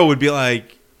 what girl would be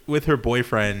like with her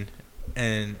boyfriend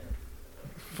and...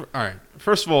 all right.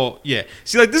 First of all, yeah.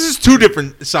 See, like, this is two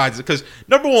different sides. Because,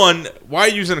 number one, why are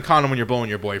you using a condom when you're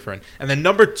blowing your boyfriend? And then,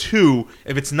 number two,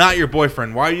 if it's not your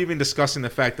boyfriend, why are you even discussing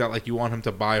the fact that, like, you want him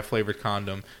to buy a flavored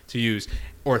condom to use?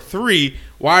 Or three,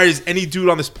 why is any dude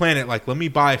on this planet like, let me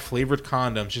buy flavored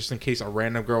condoms just in case a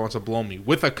random girl wants to blow me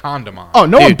with a condom on? Oh,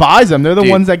 no one Dude. buys them. They're the Dude.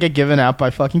 ones that get given out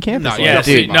by fucking campus. No, life. Yeah. Dude.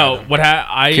 See, no. What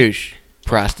I Koosh.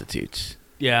 Prostitutes.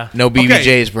 yeah. No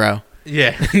BBJs, bro.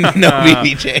 Yeah. No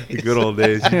BBJs. The good old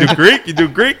days. You do Greek? You do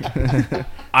Greek?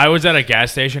 I was at a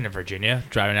gas station in Virginia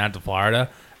driving out to Florida,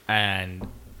 and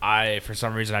I, for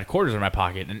some reason, had quarters in my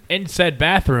pocket. And in said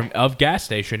bathroom of gas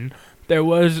station, there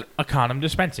was a condom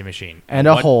dispensing machine. And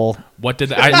a What- hole. What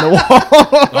did I?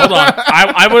 Hold on.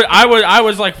 I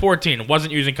was like 14.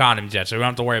 Wasn't using condoms yet, so we don't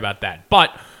have to worry about that.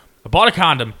 But I bought a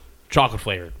condom, chocolate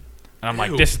flavored. And I'm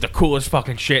like, Ew. this is the coolest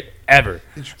fucking shit ever.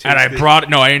 Did you And I taste it? brought it.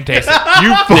 No, I didn't taste it.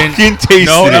 You fucking tasted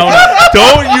No, it. no, no.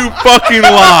 Don't you fucking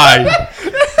lie.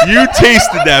 You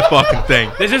tasted that fucking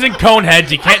thing. This isn't cone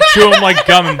heads. You can't chew them like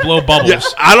gum and blow bubbles.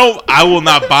 Yes, I will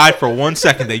not buy for 1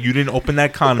 second that you didn't open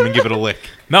that condom and give it a lick.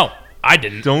 No, I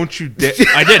didn't. Don't you dare.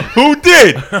 I did. Who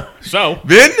did? So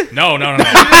Then? no.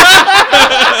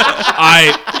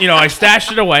 I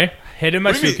stashed it away, hid it in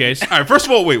my What do you mean? suitcase. All right, first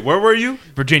of all, wait, where were you?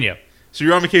 Virginia. So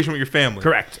you're on vacation with your family.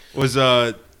 Correct. Was,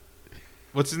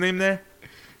 what's his name there?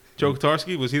 Joe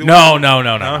Kotarski? Was he the No, one? no.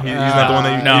 No, he's not the one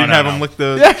that you, No, you didn't no, have no. him lick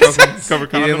the chocolate covered You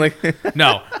condom? didn't like.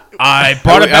 No. I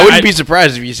brought it back. I wouldn't be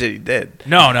surprised if you said he did.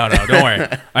 No, don't worry.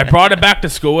 I brought it back to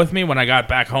school with me when I got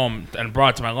back home and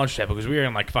brought it to my lunch table because we were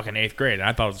in like fucking 8th grade and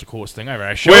I thought it was the coolest thing ever.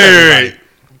 I showed everybody.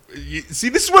 Wait. See,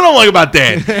 this is what I don't like about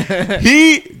Dan.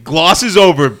 He glosses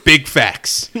over big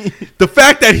facts. The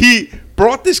fact that he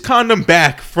brought this condom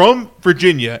back from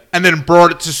Virginia and then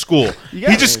brought it to school. You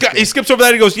gotta He skips over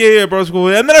that. He goes, yeah, I brought it to school.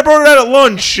 And then I brought it out at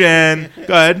lunch. And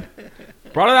go ahead.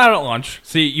 Brought it out at lunch.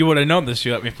 See, you would have known this.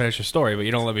 You let me finish the story, but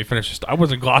you don't let me finish the story. I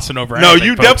wasn't glossing over No, anything.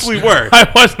 you folks. definitely were.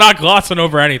 I was not glossing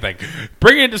over anything.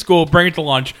 Bring it to school. Bring it to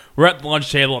lunch. We're at the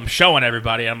lunch table. I'm showing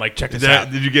everybody. I'm like, check this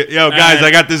out. Did you get? Yo, guys, I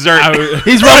got dessert.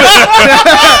 He's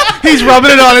rubbing. He's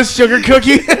rubbing it on his sugar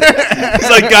cookie. He's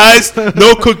like, guys,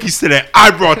 no cookies today.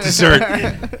 I brought dessert.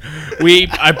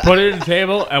 I put it on the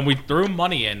table and we threw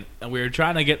money in and we were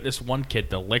trying to get this one kid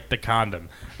to lick the condom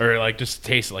or like just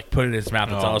taste it, like put it in his mouth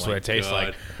and tell us what it tastes God.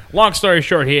 like. Long story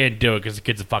short, he didn't do it because the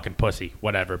kid's a fucking pussy.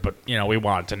 Whatever. But we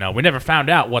wanted to know. We never found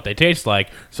out what they taste like.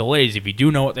 So, ladies, if you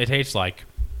do know what they taste like,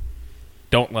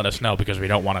 don't let us know because we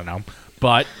don't want to know.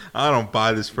 But I don't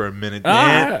buy this for a minute. Ah,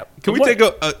 Man. Can we what?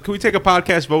 take a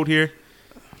podcast vote here?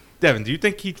 Devin, do you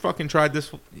think he fucking tried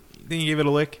this? You think he gave it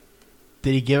a lick?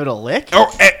 Did he give it a lick? Or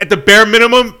at the bare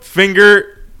minimum,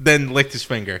 finger, then licked his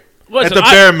finger. listen, at the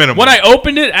bare minimum. when I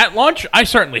opened it at lunch, I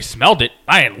certainly smelled it.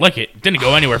 I didn't lick it. It didn't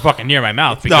go anywhere fucking near my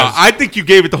mouth. No, Because I think you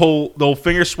gave it the whole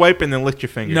finger swipe and then licked your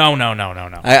finger. No. I'm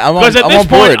Because at on this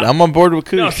board. point- I'm on board with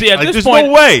Koosh. No, see, at Like, this there's point,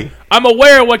 no way. I'm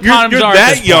aware of what You're condoms are at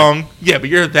that this young. Yeah, but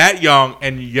you're that young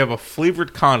and you have a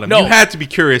flavored condom. No. You had to be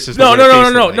curious as to No, what no, it no, no,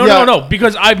 tasted no, like. no, Yeah. no, no.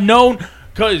 Because I've known,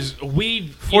 because we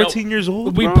 14 years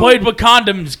old, we bro. played with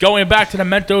condoms. Going back to the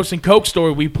Mentos and Coke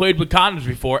story, we played with condoms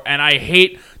before, and I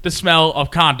hate the smell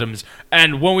of condoms.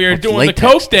 And when we were It's doing the latex,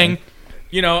 Coke thing,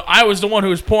 I was the one who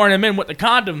was pouring him in with the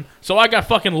condom, so I got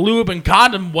fucking lube and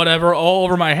condom whatever all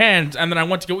over my hands, and then I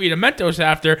went to go eat a Mentos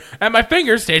after, and my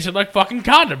fingers tasted like fucking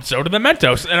condom. So did the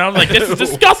Mentos, and I was like, "This is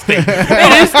disgusting.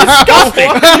 It is disgusting."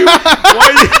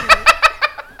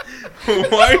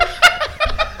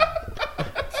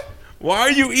 Why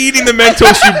are you eating the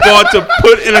Mentos you bought to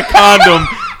put in a condom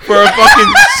for a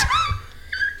fucking...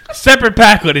 Separate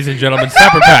pack, ladies and gentlemen.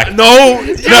 Separate pack. No,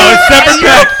 it's separate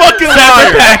pack. Fucking Separate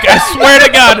liar. pack. I swear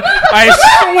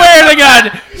to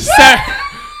God.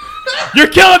 You're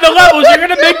killing the levels. You're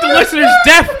gonna make the listeners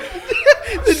deaf.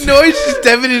 The noises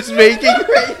Devin is making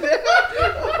right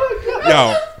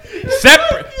now. Yo,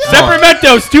 Separate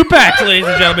Mentos. 2 packs, ladies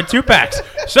and gentlemen. 2 packs.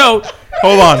 So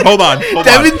hold on.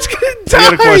 Devin's gonna die. I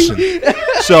got a question.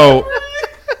 So,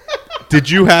 did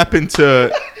you happen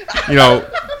to,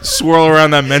 swirl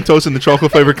around that Mentos in the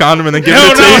chocolate flavored condom and then give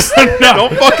it a taste? No.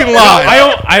 Don't fucking lie.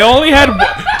 I only had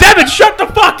Devin, shut the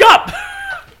fuck up.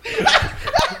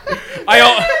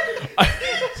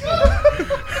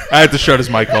 I had to shut his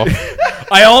mic off.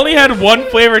 I only had 1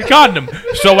 flavored condom,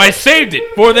 so I saved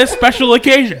it for this special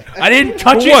occasion. I didn't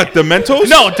touch For it. what? The Mentos?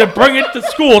 No, to bring it to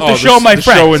school to Oh, show my the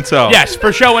friends. show and tell. Yes,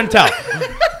 for show and tell.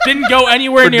 Didn't go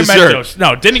anywhere For near dessert. Mentos.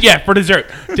 No, didn't get for dessert.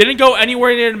 Didn't go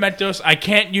anywhere near the Mentos. I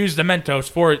can't use the Mentos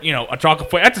for a chocolate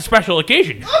flavor. That's a special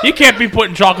occasion. You can't be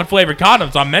putting chocolate flavored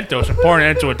condoms on Mentos and pouring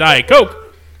it into a Diet Coke.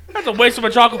 That's a waste of a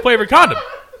chocolate flavored condom.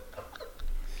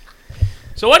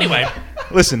 So anyway,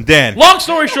 Listen, Dan. long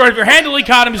story short, if you're handling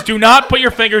condoms, do not put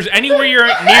your fingers anywhere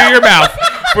near your mouth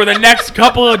for the next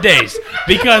couple of days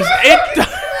because it.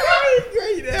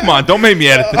 Come on, don't make me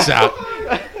edit this out.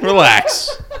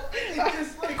 Relax.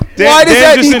 Why does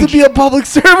that just need to be a public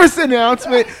service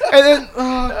announcement? And then,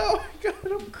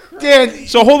 Dan,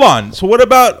 So hold on. So what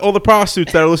about all the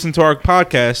prostitutes that are listening to our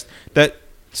podcast that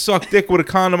suck dick with a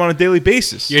condom on a daily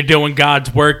basis? You're doing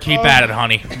God's work. Keep at it,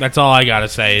 honey. That's all I gotta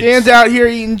say. Dan's out here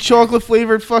eating chocolate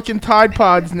flavored fucking Tide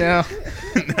Pods now.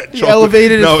 Chocolate-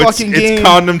 elevated his no, fucking game. It's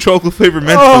condom chocolate flavored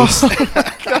Mentos.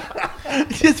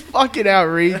 Just fucking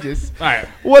outrageous. All right.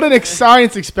 What an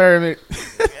science experiment.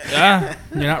 You're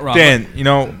not wrong. Dan,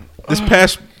 this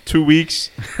past 2 weeks,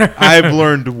 I've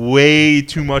learned way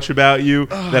too much about you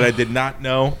that I did not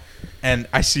know, and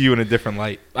I see you in a different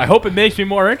light. I hope it makes me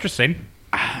more interesting.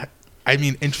 I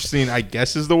mean, interesting, I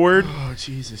guess, is the word. Oh,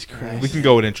 Jesus Christ. We can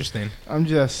go with interesting. I'm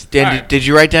just... Dan, All right. did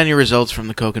you write down your results from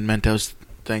the Coke and Mentos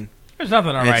thing? There's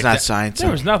nothing to It's write. not science. There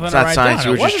was nothing It's to not write science.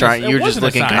 down. You were just trying. You were just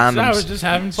looking condoms. I condoms. was just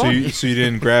having So fun. you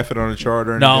didn't graph it on a chart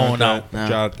or anything? No, like no. that?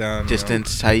 Jot it down.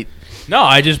 Distance, height. No,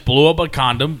 I just blew up a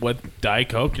condom with Diet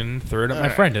Coke and threw it at my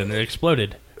friend, and it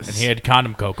exploded. And he had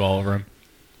condom Coke all over him.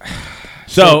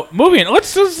 So moving,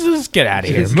 let's just get out of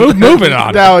here. Moving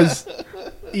on. That was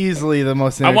easily the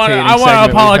most I wanna- entertaining I wanna segment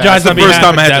we've apologize had. That's the on first behalf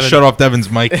time of I had to Devin. shut off Devin's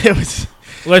mic. It was...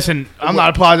 Listen, I'm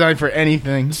not apologizing for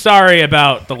anything. sorry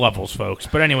about the levels, folks.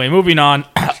 But anyway, moving on.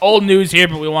 Old news here,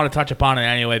 but we want to touch upon it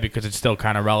anyway because it's still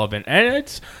kind of relevant. And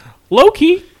it's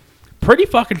low-key pretty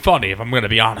fucking funny, if I'm going to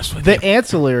be honest with you. The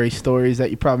ancillary stories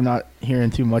that you're probably not hearing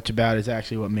too much about is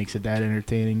actually what makes it that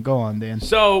entertaining. Go on, Dan.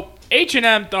 So,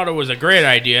 H&M thought it was a great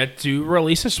idea to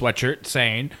release a sweatshirt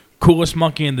saying, coolest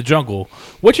monkey in the jungle,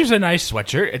 which is a nice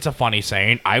sweatshirt. It's a funny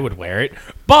saying. I would wear it.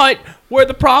 But where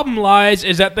the problem lies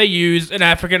is that they used an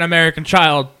African-American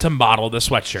child to model the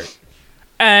sweatshirt.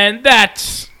 And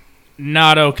that's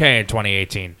not okay in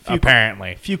 2018,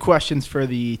 apparently. Few questions for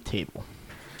the table.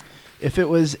 If it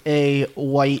was a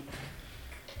white...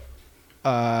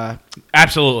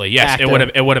 Absolutely, yes. Actor.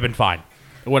 It would have been fine.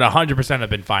 It would 100% have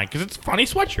been fine because it's a funny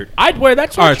sweatshirt. I'd wear that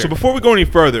sweatshirt. All right, so before we go any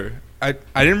further, I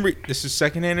didn't read. This is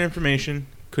secondhand information.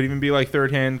 Could even be like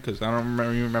third hand because I don't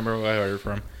remember who I heard it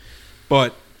from.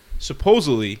 But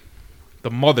supposedly,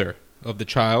 the mother of the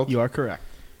child You are correct.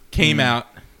 came out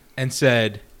and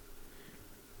said,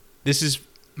 "This is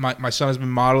my son has been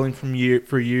modeling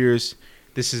for years.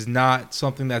 This is not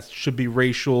something that should be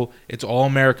racial. It's all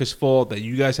America's fault that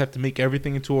you guys have to make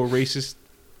everything into a racist,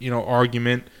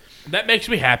 argument." That makes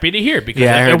me happy to hear because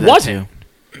Yeah, I heard it that wasn't. too.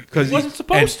 Because It wasn't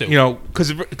supposed to.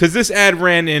 because this ad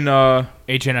ran in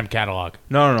H&M catalog.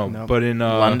 no, Nope. but in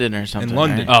London or something. In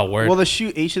London. right? Oh, word. Well, the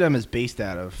shoot H&M is based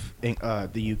out of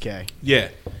the UK. Yeah.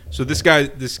 So this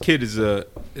kid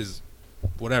is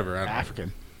whatever. I don't know.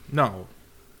 African. No,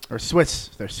 Or Swiss.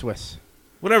 They're Swiss.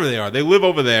 whatever they are. They live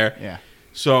over there. Yeah.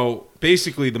 So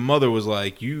basically, the mother was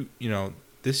like,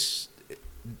 this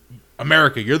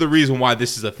America, you're the reason why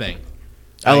this is a thing.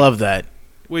 I love that.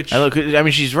 Which I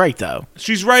mean, she's right though.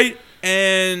 she's right,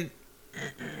 and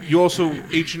you also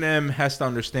H&M has to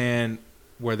understand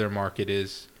where their market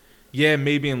is, yeah,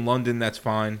 maybe in London that's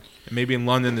fine. Maybe in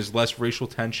London there's less racial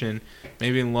tension.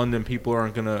 Maybe in London people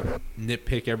aren't gonna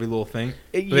nitpick every little thing.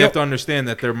 But they have to understand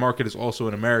that their market is also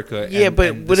in America. Yeah,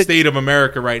 and the state of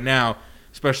America right now,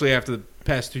 especially after the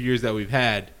past 2 years that we've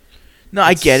had. No,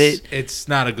 I get it. It's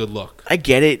not a good look. I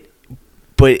get it,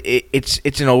 but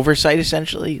it's an oversight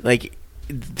essentially. Like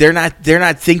they're not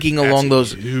thinking along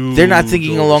those. They're not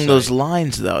thinking along those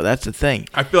lines though. That's the thing.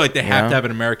 I feel like they have to have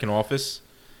an American office.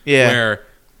 Yeah. Where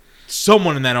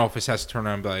someone in that office has to turn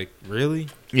around and be like, really?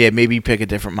 Yeah, maybe pick a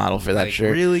different model for that Like,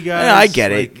 shirt. really, guys? No, I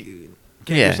get it. Can't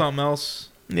you do something else?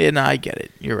 Yeah, no, I get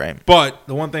it. You're right. But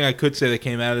the one thing I could say that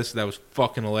came out of this that was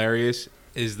fucking hilarious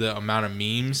is the amount of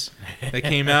memes that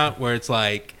came out where it's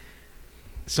like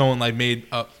someone like made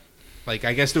up, like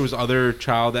I guess there was other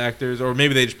child actors, or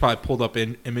maybe they just probably pulled up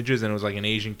images and it was like an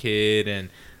Asian kid and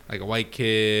like a white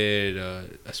kid, a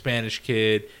Spanish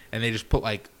kid, and they just put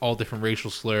like all different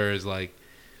racial slurs. Like,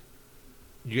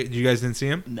 you guys didn't see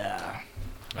him? Nah.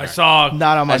 I saw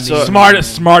Not on my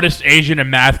smartest Asian in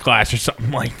math class or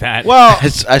something like that. Well,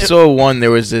 I saw one.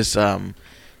 There was this there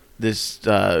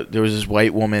was this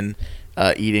white woman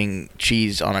eating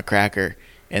cheese on a cracker,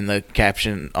 and the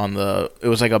caption on it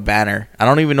was like a banner. I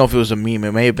don't even know if it was a meme.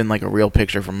 It may have been like a real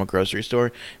picture from a grocery store.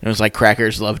 And it was like,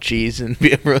 crackers love cheese, and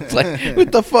everyone's like,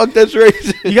 what the fuck, that's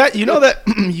racist. you know that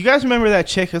you guys remember that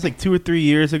chick? It was like 2 or 3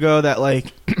 years ago that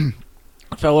like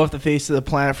fell off the face of the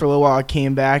planet for a little while,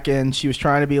 came back, and she was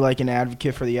trying to be like an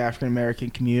advocate for the African American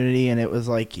community, and it was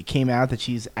like it came out that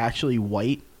she's actually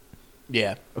white.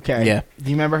 Yeah. Okay. Yeah. Do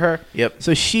you remember her? Yep.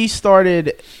 So she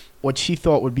started what she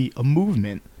thought would be a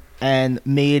movement and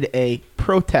made a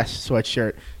protest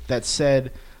sweatshirt that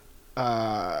said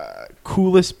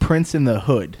coolest prince in the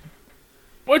hood.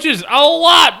 Which is a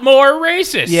lot more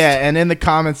racist. Yeah, and in the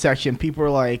comment section, people were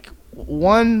like,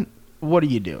 1, what are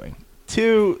you doing?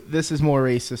 2, this is more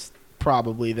racist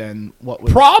probably than what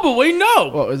was Probably no.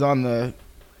 what was on the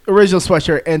original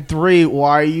sweatshirt. And 3,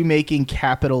 why are you making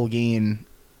capital gain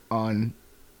on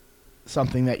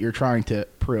something that you're trying to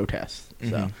protest?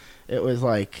 So it was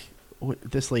like,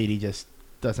 this lady just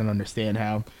doesn't understand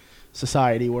how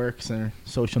society works and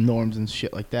social norms and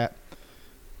shit like that.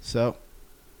 So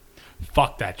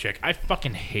Fuck that chick. I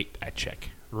fucking hate that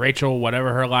chick. Rachel,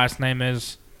 whatever her last name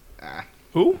is.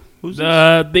 Who? Who's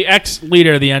The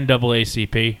ex-leader of the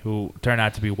NAACP, who turned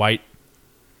out to be white.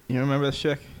 you remember this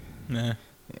chick? Nah.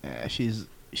 Yeah, she's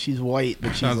white, but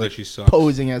she's Sounds like like she sucks.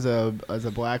 posing as a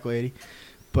black lady.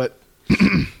 But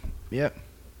yeah,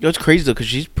 Yo, it's crazy though, because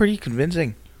she's pretty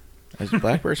convincing as a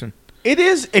black person. it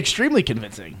is extremely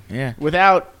convincing. Yeah.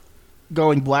 Without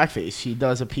going blackface, she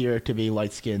does appear to be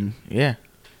light-skinned Yeah.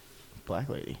 black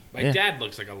lady. My Yeah. dad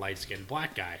looks like a light-skinned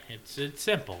black guy. It's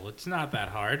simple. It's not that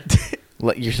hard.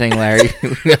 You're saying, Larry?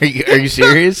 are you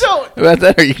serious No. about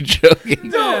that? Are you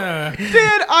joking? Yeah.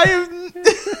 Dad, I am.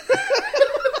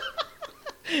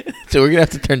 So we're gonna have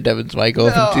to turn Devin's mic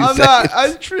off No, in 2 I'm seconds. not.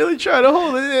 I'm really trying to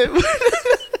hold it in.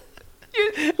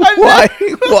 Why?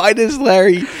 Why does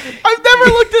Larry? I've never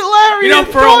looked at Larry. You know, and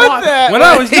for a thought while, that. when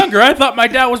I was younger, I thought my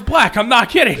dad was black. I'm not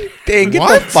kidding. Dang, get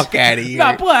What? the fuck out of here!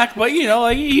 Not black, but you know,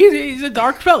 like he's a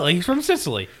dark fella. He's from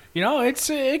Sicily. You know,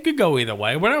 it could go either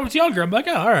way. When I was younger, I'm like,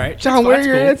 oh, all right. John, where are that's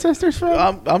your cool. ancestors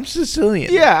from? I'm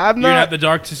Sicilian. Yeah, I'm You're not. not the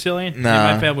dark Sicilian? Nah.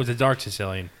 Yeah, my family was a dark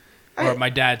Sicilian. Or my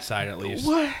dad's side, at least.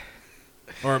 What?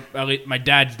 Or at least my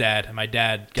dad's dad. And my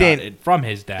dad got Dan- it from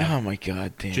his dad. Oh my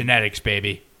god, damn. Genetics,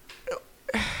 baby.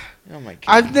 Oh my god.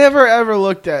 I've never ever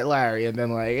looked at Larry and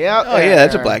been like, yeah. Oh yeah,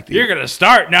 that's a black dude. You're going to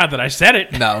start now that I said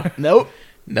it. No, Nope.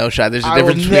 no shot. There's a I will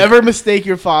difference. Between, never mistake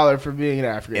your father for being an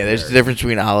African. yeah, there's a difference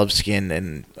between olive skin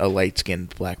and a light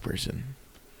skinned black person.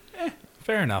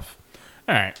 Fair enough.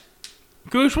 All right.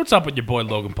 Goosh, what's up with your boy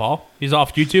Logan Paul? He's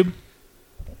off YouTube.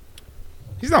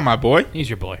 He's not my boy. He's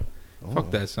your boy.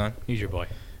 Fuck that, son. He's your boy.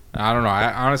 I don't know.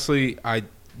 I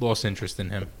lost interest in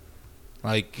him.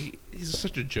 Like, he's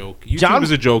such a joke. YouTube John- is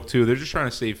a joke too. They're just trying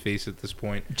to save face at this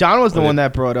point. John was the Well, one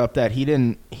that brought up that he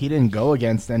didn't go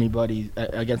against anybody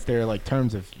against their like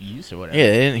terms of use or whatever.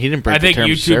 Yeah, he didn't break I think the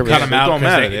terms of YouTube service. cut him It out don't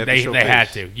matter. because They have to show they had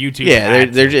face. to. YouTube Yeah,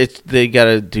 had to. they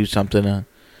gotta do something.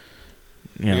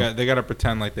 You know. They got to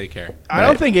pretend like they care. I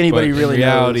don't think anybody But in really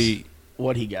reality, knows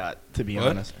what he got, to be What?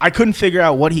 honest. I couldn't figure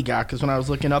out what he got because when I was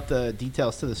looking up the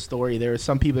details to the story, there were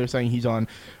some people that are saying he's on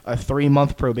a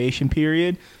 3-month probation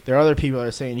period. There are other people that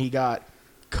are saying he got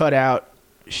cut out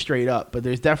straight up, but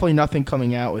there's definitely nothing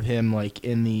coming out with him like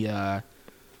in the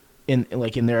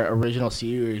in their original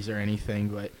series or anything.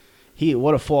 But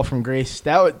what a fall from grace.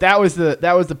 That was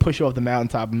the push off the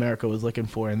mountaintop America was looking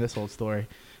for in this whole story,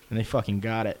 and they fucking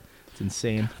got it. It's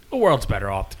insane. The world's better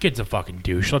off. The kid's a fucking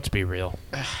douche. Let's be real.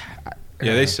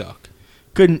 Yeah, they suck.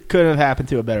 Couldn't have happened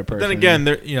to a better person. Then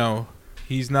again,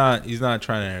 he's not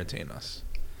trying to entertain us.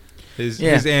 His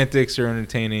antics are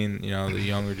entertaining, the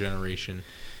younger generation,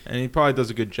 and he probably does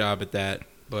a good job at that.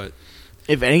 But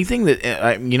if anything,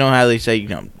 that you know how they say,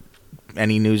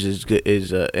 any news is good,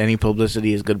 any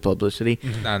publicity is good publicity.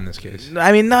 not in this case.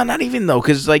 I mean, not even though,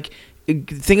 because like,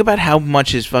 think about how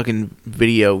much his fucking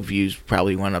video views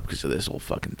probably went up because of this whole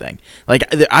fucking thing. Like,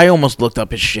 I almost looked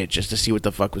up his shit just to see what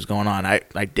the fuck was going on. I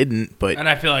didn't, but And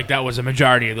I feel like that was a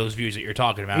majority of those views that you're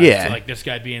talking about. Yeah. It's like this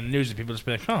guy being in the news and people just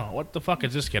be like, what the fuck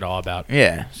is this kid all about?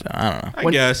 yeah. So I don't know.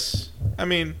 I guess. I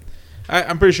mean,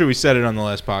 I'm pretty sure we said it on the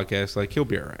last podcast. Like, he'll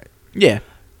be all right. Yeah.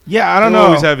 Yeah, I don't He'll know.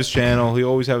 always have his channel. He'll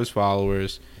always have his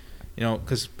followers.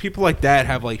 Because people like that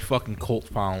have like fucking cult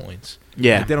followings.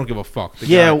 Yeah. Like, they don't give a fuck. The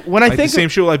Yeah, guy- when I like think the same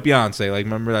shit like Beyonce. Like,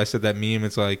 remember I said that meme?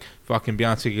 It's like fucking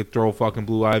Beyonce could throw fucking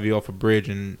Blue Ivy off a bridge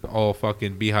and all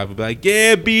fucking Beehive would be like,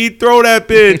 yeah, B, throw that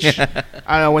bitch.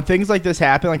 I don't know, when things like this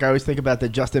happen, like I always think about the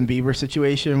Justin Bieber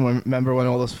situation. Remember when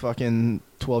all those fucking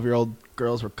 12-year-old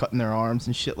girls were cutting their arms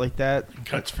and shit like that?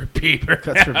 Cuts for Bieber.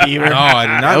 Cuts for Bieber. No, I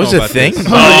did not That know was a about thing? this.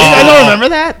 Oh, I don't remember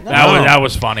that. That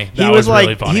was funny. That He was like,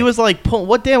 really funny. he was like,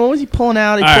 what was he pulling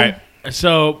out? He All pulled- right.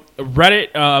 So Reddit,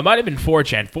 it might have been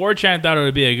 4chan. 4chan thought it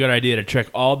would be a good idea to trick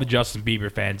all the Justin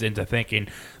Bieber fans into thinking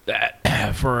that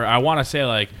I want to say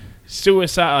like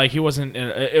suicide, like he wasn't.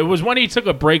 It was when he took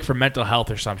a break for mental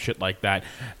health or some shit like that,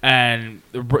 and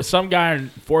some guy on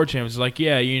 4chan was like,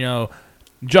 yeah,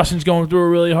 Justin's going through a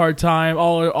really hard time.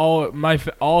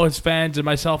 All his fans and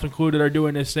myself included are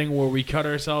doing this thing where we cut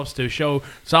ourselves to show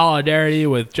solidarity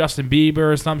with Justin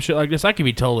Bieber or some shit like this. I could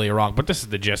be totally wrong, but this is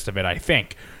the gist of it, I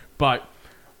think. But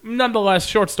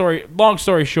nonetheless, long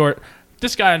story short,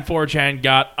 this guy on 4chan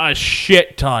got a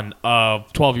shit ton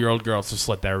of 12-year-old girls to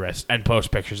slit their wrists and post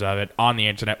pictures of it on the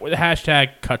internet with the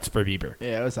hashtag cuts for Bieber.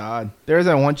 Yeah, it was odd. There was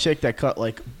that one chick that cut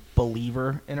like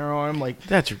believer in her arm. Like,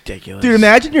 That's ridiculous. dude,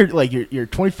 imagine you're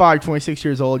 25, 26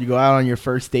 years old. You go out on your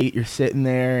first date. You're sitting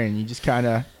there and you just kind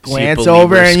of See a glance believer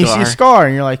over and you see a scar. scar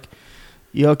and you're like,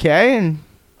 "You okay?" And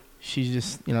she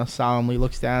just solemnly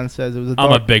looks down and says, "It was a I'm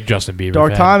a dark, big Justin Bieber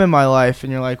dark fan. time in my life."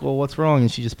 And you're like, "Well, what's wrong?"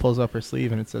 And she just pulls up her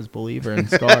sleeve and it says believer and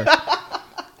scar.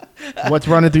 What's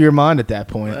running through your mind at that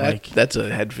point? Like, That's a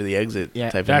head for the exit. Yeah,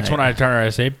 type That's of when night. I turn around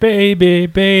and say, baby,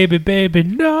 baby, baby,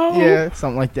 no. yeah,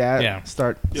 something like that. Yeah.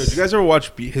 Start. Yo, did you guys ever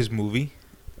watch his movie?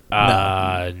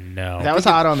 No. That was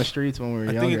hot on the streets when we were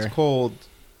I younger. think it's called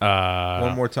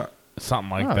One More Time.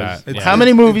 Something like Oh, that. it's- yeah. How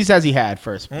many movies has he had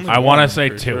first? Only I one, want I'm to say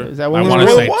pretty 2. sure. Is that I when want we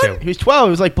to were- say What? 2. He was 12.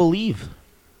 It was like Believe.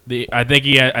 I think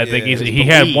he had. I think Yeah, he it's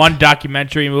had Believe. one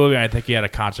documentary movie. And I think he had a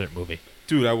concert movie.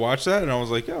 Dude, I watched that and I was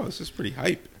like, yo, this is pretty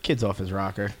hype. Kid's off his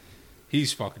rocker.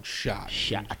 He's fucking shot.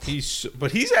 Shot.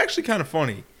 But he's actually kind of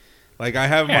funny. Like, I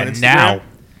have him Yeah, on Instagram. now.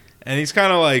 And he's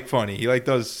kind of like funny. He like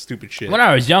does stupid shit. When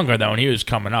I was younger, though, when he was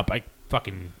coming up, I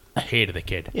fucking hated the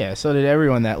kid. Yeah, so did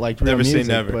everyone that liked real Never say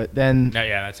music. never. But then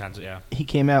Yeah, that sounds he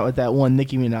came out with that one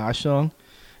Nicki Minaj song,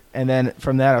 and then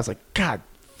from that I was like, God,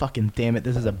 fucking damn it,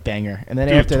 this is a banger. And then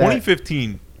Dude, after that,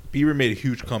 2015, Bieber made a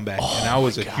huge comeback, and I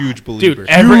was a huge Dude, believer.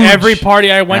 every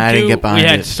party I went I didn't to, get behind we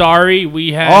had it. Sorry,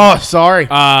 we had oh, sorry,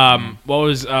 what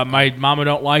was My Mama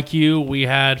Don't Like You, we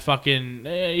had fucking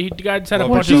the guy just had a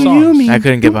What bunch do of you songs. mean? I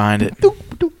couldn't get behind it.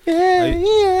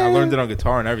 I learned it on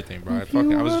guitar and everything, bro.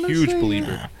 I was a huge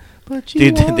believer.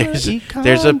 Dude,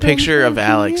 there's a picture of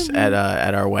Alex at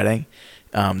our wedding.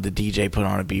 The DJ put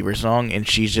on a Bieber song, and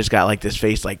she's just got like this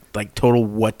face, like total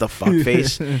what the fuck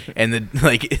face, and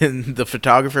the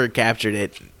photographer captured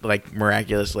it like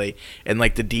miraculously, and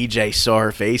like the DJ saw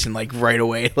her face and like right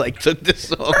away like took the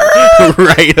song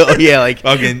right, like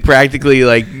Fucking practically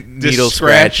like needle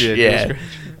scratch, it. yeah.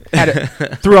 Had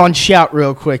to threw on shout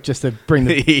real quick just to bring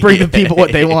the people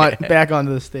what they want back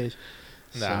onto the stage.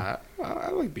 Nah, I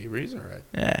like Bieber. He's all right.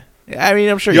 Yeah. I mean,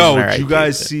 I'm sure. he's Yo, an did alright you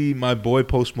guys kid, see my boy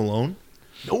Post Malone?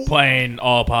 Playing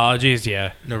All Apologies,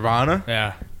 yeah. Nirvana?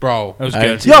 Yeah. Bro, That was I-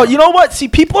 good. Yo, you know what? See,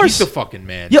 people are he's the fucking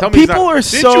man. Yo, Tell me he's people not- are Didn't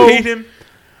so- you hate him?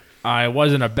 I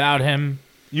wasn't about him.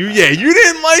 You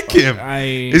didn't like him.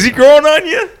 Is Is he growing on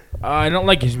you? I don't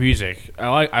like his music.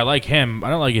 I like him. I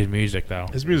don't like his music, though.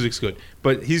 His music's good,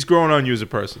 but he's growing on you as a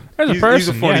person. As a he's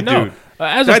person, a funny yeah, no. dude.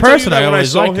 As Did a I tell you person, that I when I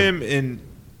always saw liked him. him in.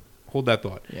 Hold that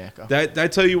thought. Yeah, go. Did I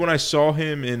tell you when I saw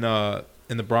him in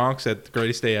the Bronx at the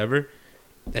Greatest Day Ever,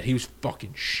 that he was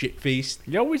fucking shit faced.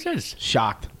 He always is.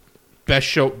 Shocked. Best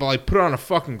show, but like put on a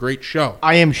fucking great show.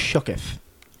 I am shooketh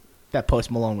that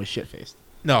Post Malone was shit faced.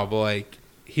 No, but like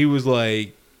he was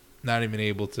like not even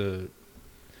able to,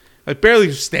 like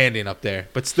barely standing up there,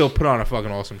 but still put on a fucking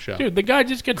awesome show. Dude, the guy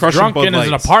just gets Crushing drunk Bud in his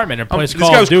Lights. apartment and plays This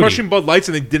Call guy of was Duty. crushing Bud Lights,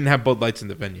 and they didn't have Bud Lights in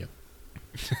the venue.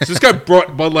 So this guy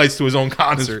brought Bud Lights to his own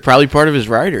concert. Probably part of his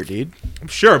rider, dude. I'm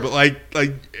sure, but like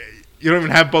you don't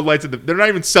even have Bud Lights they're not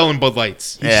even selling Bud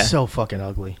Lights. He's Yeah. so fucking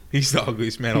ugly. He's the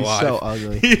ugliest man He's alive. so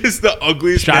ugly. He is the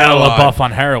ugliest man Shia alive. LaBeouf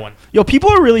on heroin. Yo,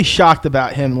 people are really shocked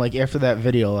about him. Like after that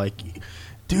video, like,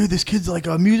 dude, this kid's like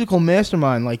a musical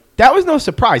mastermind. Like that was no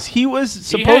surprise. He was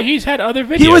supposed. He's had other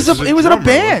videos. He was. He was a He was in a drummer,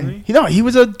 band. wasn't He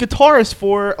was a guitarist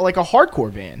for like a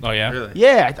hardcore band. Oh yeah. Really?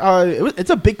 Yeah,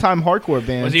 it's a big time hardcore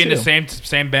band. Was he in the too.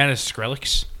 same band as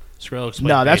Skrillex? Skrillex. played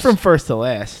No, that's bass. from first to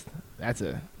last. That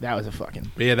was a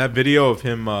fucking But yeah, that video of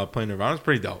him playing Nirvana is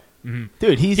pretty dope.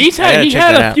 dude. He's He's I had gotta he check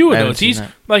had that a out. few I of haven't those. seen He's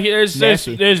that. like there's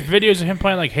Nasty. videos of him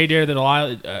playing like Hey There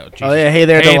Delilah. Jesus. Oh, yeah, Hey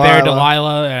There,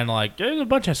 Delilah. and like there's a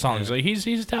bunch of songs. Like he's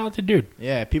a talented dude.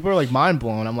 yeah. People are like mind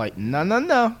blown. I'm like,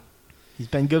 no. He's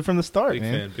been good from the start, Big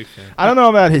man. fan. I don't know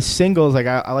about his singles. Like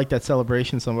I like that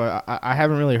Celebration song, but I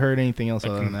haven't really heard anything else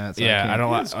other than that. So Yeah, I can't-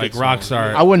 don't It's like good songs.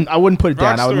 Rockstar. I wouldn't put it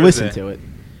down. I would Rockstar is listen it. to it.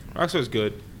 Rockstar's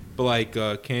good, but like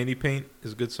Candy Paint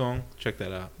is a good song. Check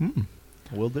that out.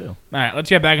 Will do. All right, let's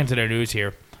get back into the news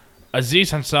here.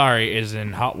 Aziz Ansari is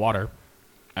in hot water,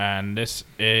 and this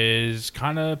is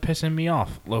kind of pissing me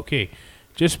off, low key.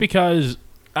 Just because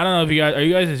I don't know if are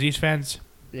you guys Aziz fans?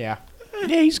 Yeah.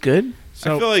 Yeah, he's good.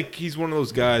 So I feel like he's one of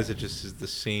those guys that just is the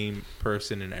same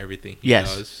person in everything he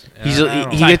Yes. does. And He's I a,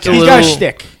 don't he know. gets a He's little. got a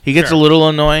shtick. He gets Sure. a little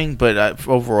annoying, but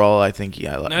overall, I think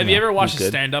yeah. have you ever watched his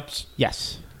stand-ups?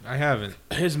 Yes. I haven't.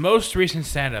 His most recent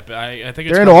stand-up, I think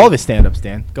it's They're in called- all of his stand-ups,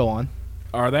 Dan. Go on.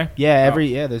 Are they? Yeah,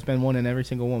 there's been one in every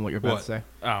single one. What you're about What? to say?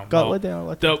 Oh, Go well, let down.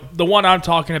 Let the one I'm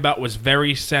talking about was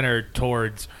very centered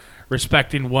towards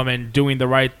respecting women, doing the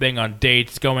right thing on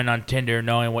dates, going on Tinder,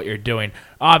 knowing what you're doing.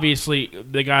 Obviously,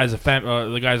 the guy's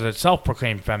a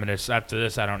self-proclaimed feminist. After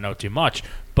this, I don't know too much,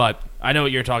 but I know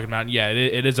what you're talking about. Yeah,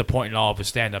 it is a point in all of his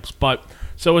stand-ups. But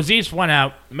so Aziz went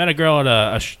out, met a girl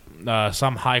at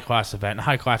some high-class event,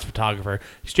 high-class photographer,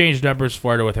 exchanged numbers,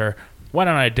 flirted with her, went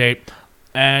on a date,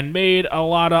 and made a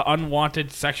lot of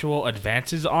unwanted sexual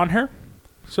advances on her,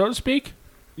 so to speak.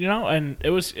 You know, and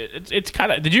it's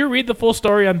kind of. Did you read the full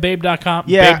story on Babe.com?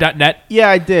 Yeah. Babe.net. Yeah,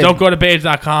 I did. Don't go to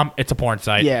Babes.com. It's a porn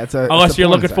site. Yeah, it's Unless a you're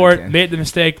porn looking site, for it. Dan. Made the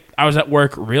mistake. I was at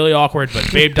work, really awkward,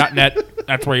 but Babe.net,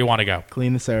 that's where you want to go.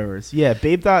 Clean the servers. Yeah,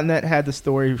 Babe.net had the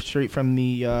story straight from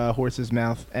the horse's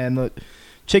mouth, and the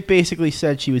chick basically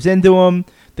said she was into him.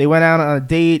 They went out on a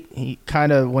date. He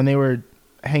kind of, when they were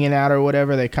hanging out or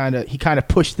whatever, he kind of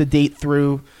pushed the date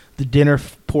through the dinner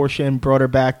portion, brought her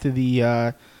back to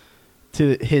the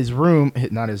to his room,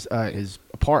 not his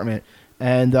apartment,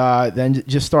 and then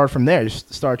just started from there.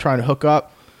 Just started trying to hook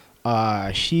up.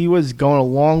 She was going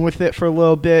along with it for a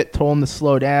little bit, told him to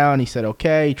slow down. He said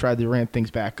okay. He tried to ramp things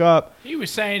back up. He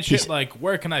was saying shit like,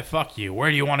 "Where can I fuck you? Where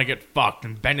do you want to get fucked?"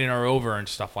 and bending her over and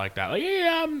stuff like that. Like,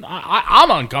 yeah,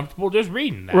 I'm uncomfortable just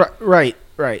reading that. Right.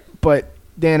 But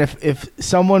Dan, if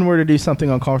someone were to do something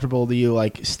uncomfortable to you,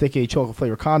 like stick a chocolate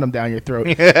flavored condom down your throat,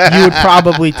 you would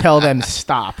probably tell them to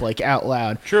stop, like out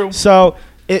loud. True. So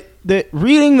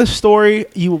reading the story,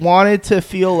 you wanted to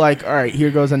feel like, all right, here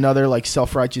goes another like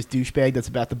self-righteous douchebag that's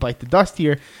about to bite the dust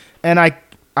here, and I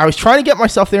was trying to get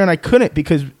myself there and I couldn't,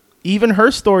 because even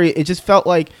her story, it just felt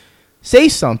like, say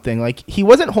something. Like, he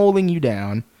wasn't holding you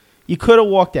down. You could have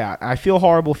walked out. I feel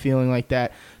horrible feeling like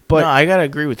that. But no, I gotta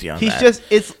agree with you on he's that. just,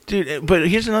 it's, Dude, but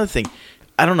here's another thing.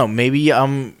 I don't know, maybe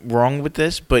I'm wrong with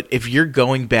this, but if you're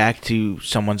going back to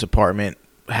someone's apartment,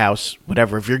 house,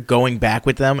 whatever, if you're going back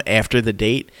with them after the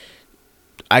date,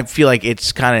 I feel like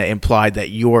it's kind of implied that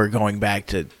you're going back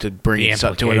to bring it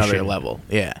up to another implication. level.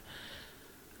 Yeah.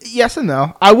 yes and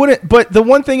no. I wouldn't, but the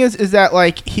one thing is that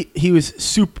like he was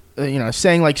super,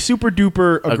 saying like super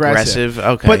duper aggressive.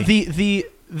 Okay. But the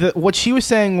what she was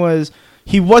saying was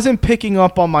he wasn't picking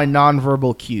up on my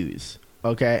nonverbal cues.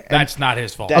 Okay. And, That's not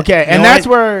his fault. okay, You and know that's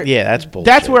what? where Yeah, that's bullshit.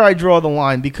 that's where I draw the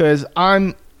line, because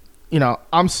I'm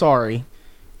sorry,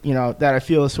 that I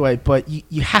feel this way, but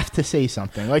you have to say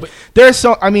something. Like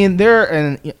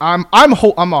I'm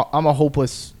a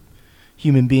hopeless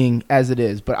human being as it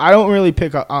is, but I don't really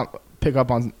pick up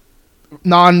on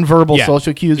nonverbal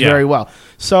social cues very well.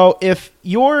 So if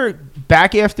you're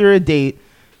back after a date,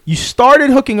 you started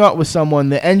hooking up with someone,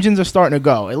 the engines are starting to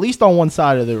go, at least on one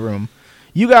side of the room.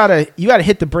 You gotta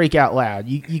hit the brake out loud.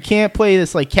 You can't play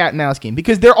this like cat and mouse game,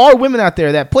 because there are women out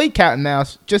there that play cat and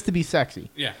mouse just to be sexy.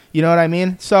 Yeah. You know what I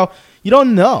mean? So you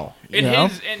don't know. In you know?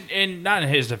 in not in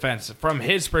his defense, from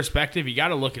his perspective, you got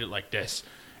to look at it like this.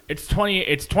 It's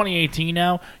 2018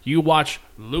 now. You watch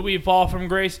Louis fall from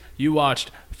grace. You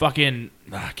watched fucking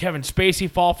Kevin Spacey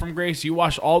fall from grace. You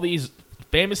watched all these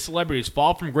famous celebrities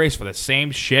fall from grace for the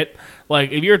same shit.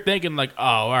 Like, if you're thinking like, oh,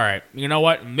 all right, you know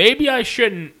what? Maybe I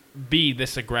shouldn't be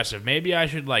this aggressive. Maybe I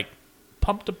should like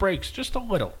pump the brakes just a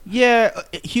little. Yeah,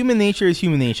 human nature is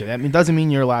human nature. That doesn't mean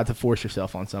you're allowed to force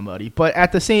yourself on somebody. But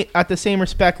at the same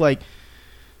respect, like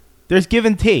there's give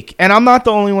and take, and I'm not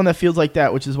the only one that feels like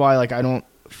that, which is why like I don't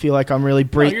feel like I'm really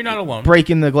You're not alone.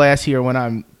 breaking the glass here when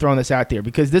I'm throwing this out there,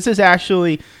 because this is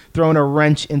actually throwing a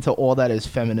wrench into all that is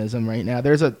feminism right now.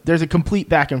 There's a complete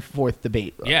back and forth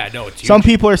debate. Yeah, no, it's huge. Some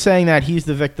people are saying that he's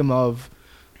the victim of,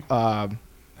 I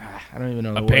don't even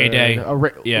know the A payday.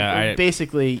 word.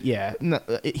 Basically, yeah. No,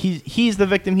 he's the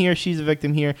victim here. She's the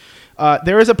victim here.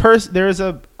 There is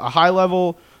a high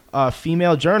level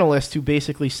female journalist who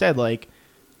basically said like,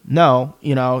 no,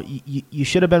 you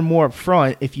should have been more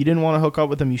upfront. If you didn't want to hook up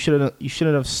with him, you shouldn't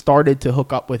have started to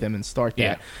hook up with him and start that.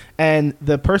 Yeah. And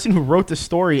the person who wrote the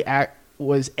story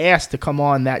was asked to come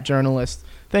on that journalist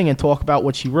thing and talk about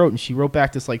what she wrote, and she wrote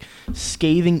back this like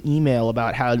scathing email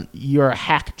about how you're a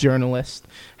hack journalist,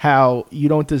 how you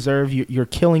don't deserve, you're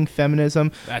killing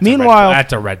feminism.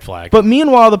 That's a red flag. But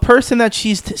meanwhile, the person that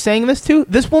she's saying this to,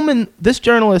 this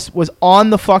journalist was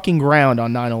on the fucking ground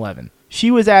on 9/11.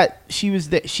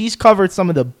 She's covered some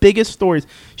of the biggest stories.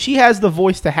 She has the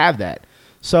voice to have that.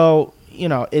 So,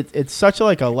 it's such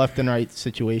a left and right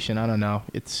situation. I don't know.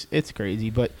 It's crazy.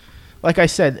 But like I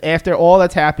said, after all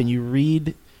that's happened, you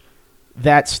read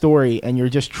that story and you're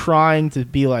just trying to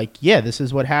be like, yeah, this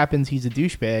is what happens. He's a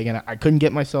douchebag. And I couldn't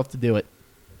get myself to do it.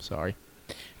 Sorry.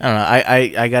 I don't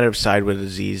know. I got to side with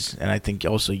Aziz, and I think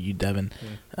also you, Devin.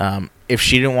 If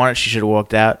she didn't want it, she should have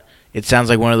walked out. It sounds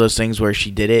like one of those things where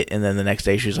she did it, and then the next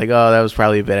day she was like, oh, that was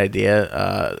probably a bad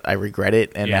idea. I regret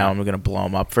it, and now I'm going to blow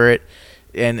him up for it.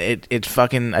 And it's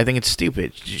fucking, I think it's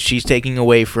stupid. She's taking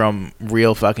away from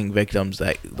real fucking victims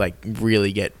that, like,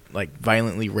 really get, like,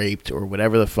 violently raped or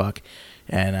whatever the fuck.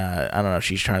 And I don't know,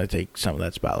 she's trying to take some of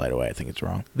that spotlight away. I think it's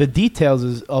wrong. The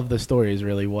details of the story is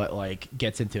really what, like,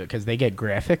 gets into it, because they get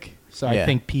graphic. So I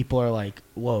think people are like,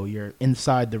 whoa, you're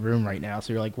inside the room right now.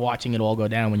 So you're like watching it all go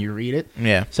down when you read it.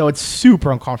 Yeah. So it's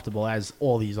super uncomfortable, as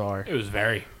all these are. It was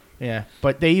very. Yeah.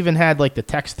 But they even had like the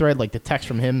text thread, like the text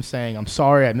from him saying, I'm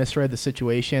sorry, I misread the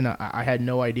situation. I had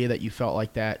no idea that you felt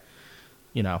like that.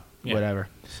 Whatever.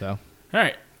 So. All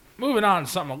right. Moving on to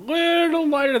something a little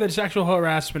lighter than sexual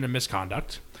harassment and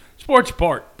misconduct. Sports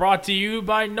Report, brought to you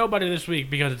by nobody this week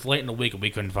because it's late in the week and we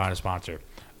couldn't find a sponsor.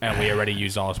 And we already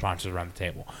used all the sponsors around the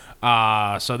table.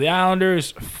 So the Islanders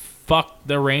fucked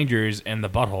the Rangers in the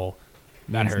butthole.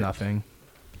 That means hurt. Nothing.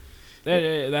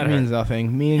 That means hurt.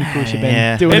 nothing. Me and Kush have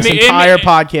been doing this entire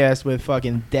podcast with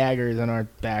fucking daggers on our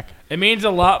back. It means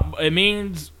a lot. It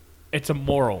means it's a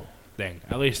moral thing,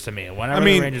 at least to me. Whenever I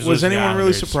mean, the Rangers was lose to the anyone really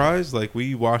Islanders- surprised? Like,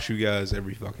 we wash you guys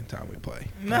every fucking time we play.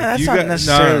 No, Like, that's you not guys-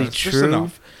 necessarily it's just true.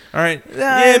 enough. All right. Nah,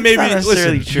 Yeah, it's maybe. not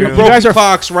necessarily Listen, true. you You broke guys the are-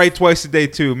 clocks right twice a day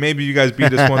too. Maybe you guys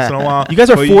beat us once in a while. You guys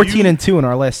are but 14-2 in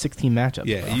our last 16 matchups.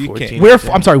 Yeah, bro. you 14. can't.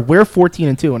 I'm sorry, we're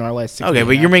 14-2 in our last 16. Okay,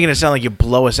 but you're making it sound like you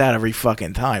blow us out every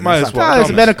fucking time. Might That's as not- well. Nah, there's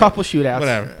Thomas. been a couple shootouts.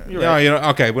 Whatever. You're No, right.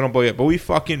 okay, we don't blow you up, but we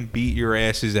fucking beat your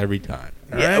asses every time.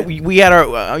 All Yeah, right? we had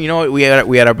our, you know what? We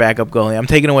had our backup goalie. I'm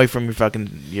taking away from your fucking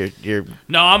your.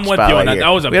 No, I'm with you Spotlight on that. here. That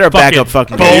was a We had our backup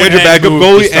fucking Okay, you had your bonehead backup move to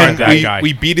goalie, start and that guy.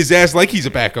 we beat his ass like he's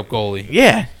a backup goalie.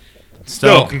 Yeah.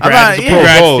 Still, congrats, I'm not-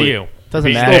 congrats yeah. to you.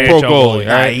 Doesn't Being matter. an still pro AHL goalie,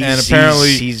 all right? Nah, And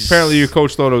he's- apparently your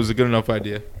coach thought it was a good enough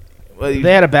idea. Well,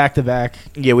 They had a back-to-back.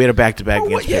 yeah, we had a back-to-back Oh,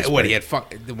 against what, Pittsburgh. he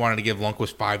had they wanted to give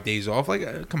Lundqvist 5 days off.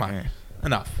 Like, come on,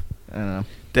 enough. I don't know.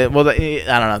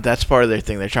 I don't know. That's part of their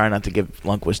thing. They're trying not to give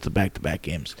Lundqvist the back-to-back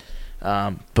games.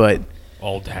 But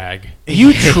Old hag.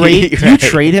 You trade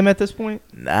Right. him at this point?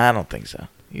 nah, I don't think so.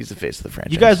 He's the face of the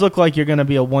franchise. You guys look like you're gonna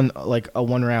be a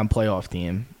one-round playoff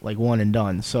team, like one and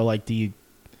done. So like, do you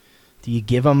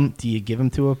give him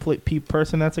to a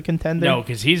person that's a contender? No,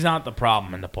 because he's not the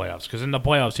problem in the playoffs. Because in the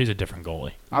playoffs, he's a different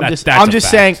goalie. I'm That's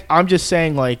just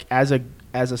saying, like as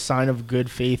a sign of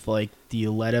good faith, like, do you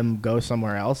let him go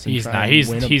somewhere else? And He's try not. and He's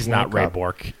win a not Ray cup?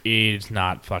 Bork. He's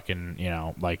not fucking.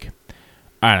 Like,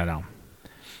 I don't know.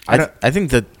 I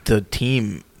think that the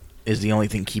team is the only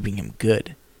thing keeping him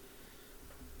good.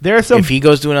 There are some. If he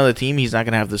goes to another team, he's not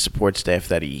going to have the support staff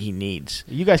that he needs.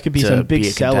 You guys could be to some big be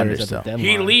a contender sellers at the still. deadline.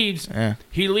 He leaves. Yeah.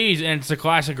 He leaves, and it's a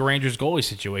classic Rangers goalie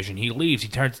situation. He leaves. He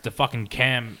turns to fucking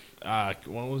Cam. What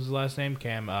was his last name?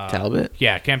 Cam Talbot?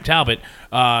 Yeah, Cam Talbot.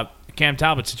 Cam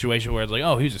Talbot situation where it's like,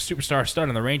 oh, he's a superstar stud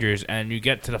in the Rangers, and you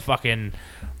get to the fucking.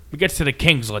 He gets to the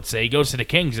Kings, let's say. He goes to the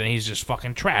Kings, and he's just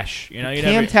fucking trash. You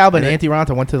Cam Talbot and Antti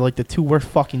Raanta went to like the two worst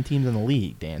fucking teams in the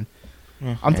league, Dan.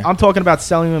 I'm talking about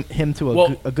selling him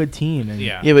to a good team. And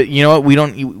Yeah. Yeah, but you know what?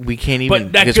 We can't even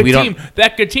But that because good we team, don't.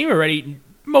 that good team already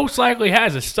most likely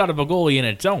has a stud of a goalie in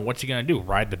its own. What's he gonna do?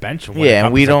 Ride the bench? And Yeah,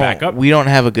 and we backup? don't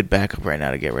have a good backup right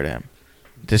now to get rid of him.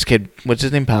 This kid, what's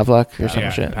his name, Pavlak or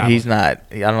some shit? Pavlak. He's not.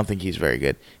 I don't think he's very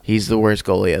good. He's the worst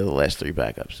goalie of the last 3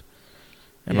 backups,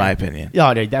 in my opinion.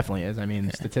 Yeah, it definitely is. I mean,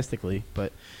 statistically,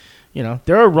 but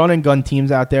there are run and gun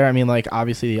teams out there. I mean, like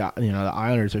obviously, the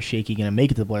Islanders are shaky going to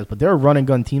make it to the playoffs, but there are run and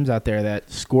gun teams out there that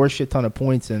score a shit ton of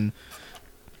points and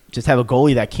just have a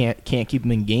goalie that can't keep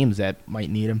them in games that might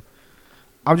need him.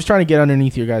 I'm just trying to get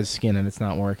underneath your guys' skin, and it's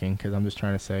not working because I'm just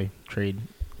trying to say trade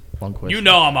Lundqvist. You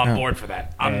know I'm on board for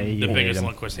that. I'm Yeah, the biggest hate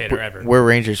him. Lundqvist hater ever. We're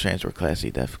Rangers fans. We're classy,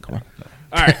 Def. Come on.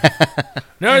 All right.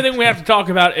 Another thing we have to talk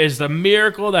about is the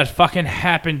miracle that fucking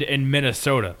happened in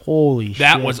Minnesota. Holy shit.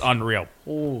 That was unreal.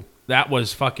 Oh, That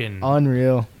was fucking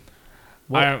unreal.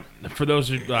 for those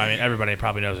who, everybody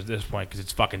probably knows at this point because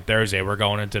it's fucking Thursday. We're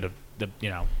going into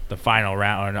the final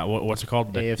round. Or not, what's it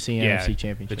called? The AFC and NFC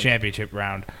championship. The championship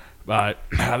round. But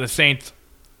the Saints,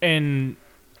 in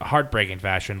a heartbreaking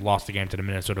fashion, lost the game to the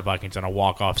Minnesota Vikings on a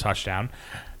walk-off touchdown,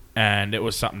 and it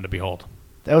was something to behold.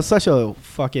 That was such a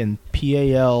fucking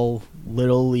PAL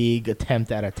Little League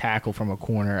attempt at a tackle from a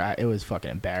corner. It was fucking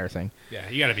embarrassing. Yeah,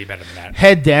 you got to be better than that.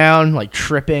 Head down, like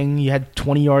tripping. You had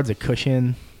 20 yards of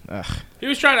cushion. Ugh. He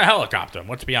was trying to helicopter him,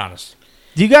 let's be honest.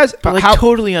 Do you guys But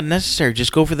totally unnecessary.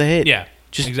 Just go for the hit. Yeah,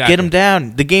 Just exactly. get him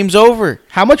down. The game's over.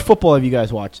 how much football have you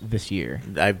guys watched this year?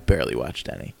 I've barely watched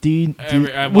any.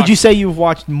 Would you say you've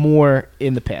watched more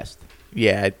in the past?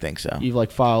 Yeah, I think so.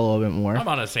 You've followed a little bit more. I'm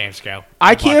on the same scale.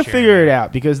 I can't figure it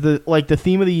out because the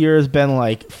theme of the year has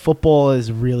been football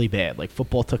is really bad.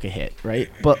 Football took a hit, right?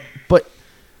 But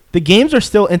the games are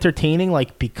still entertaining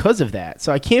because of that.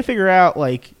 So I can't figure out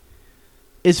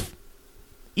is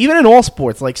even in all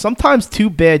sports sometimes 2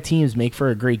 bad teams make for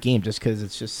a great game just because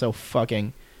it's just so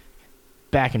fucking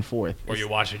back and forth. Or you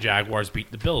watch the Jaguars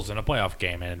beat the Bills in a playoff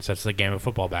game, and it sets the game of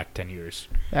football back 10 years.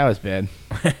 That was bad.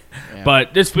 Yeah.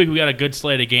 But this week we got a good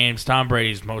slate of games. Tom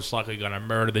Brady's most likely going to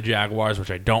murder the Jaguars,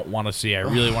 which I don't want to see. I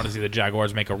really want to see the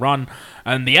Jaguars make a run.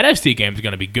 And the NFC game is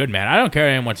going to be good, man. I don't care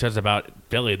what anyone says about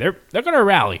Philly. They're going to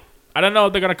rally. I don't know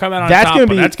if they're going to come out on top,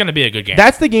 but that's going to be a good game.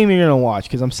 That's the game you're going to watch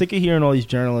because I'm sick of hearing all these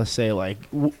journalists say,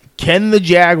 can the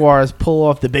Jaguars pull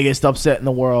off the biggest upset in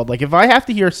the world? If I have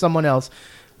to hear someone else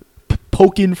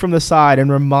poking from the side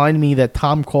and remind me that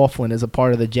Tom Coughlin is a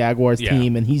part of the Jaguars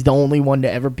team and he's the only one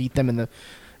to ever beat them in the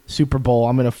Super Bowl,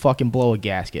 I'm going to fucking blow a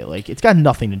gasket. It's got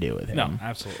nothing to do with him. No,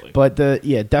 absolutely. But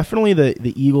definitely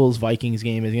the Eagles-Vikings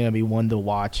game is going to be one to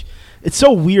watch. It's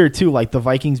so weird, too, the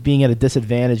Vikings being at a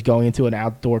disadvantage going into an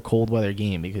outdoor cold weather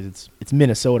game because it's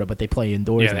Minnesota, but they play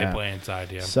indoors Yeah, now. they play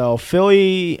inside, yeah. So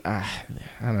Philly, I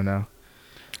don't know.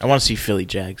 I want to see Philly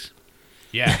Jags.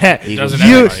 Yeah, it doesn't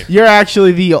everybody. You're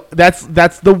actually that's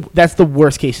the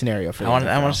worst case scenario for I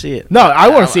want to see it. No, I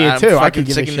want to see it too. I'm I could fucking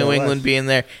give sick a of shit New England less. being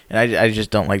there, and I just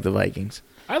don't like the Vikings.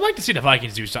 I'd like to see the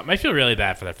Vikings do something. I feel really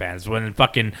bad for their fans when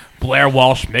fucking Blair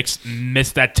Walsh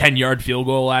missed that 10-yard field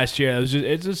goal last year.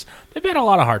 They've had a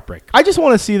lot of heartbreak. I just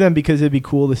want to see them because it'd be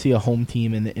cool to see a home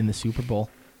team in the Super Bowl.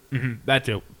 Mm-hmm, that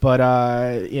too. But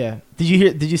yeah, did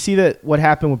you see that what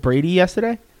happened with Brady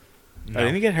yesterday? No.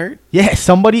 Didn't he get hurt? Yeah,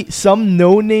 some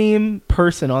no-name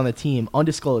person on the team,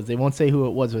 undisclosed, they won't say who it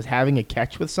was having a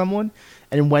catch with someone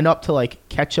and went up to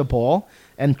catch a ball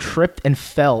and tripped and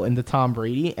fell into Tom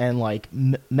Brady and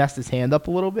messed his hand up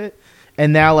a little bit.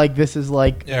 And now this is Yeah,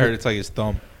 I heard it's his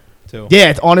thumb too. yeah,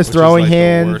 it's on his Which is, throwing the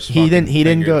hand. worst He didn't fucking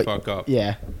go. finger to fuck up.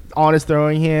 Yeah, on his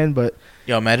throwing hand, but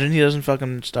Yo, imagine he doesn't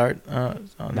fucking start. no,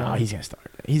 he's gonna start.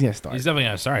 He's gonna start. He's definitely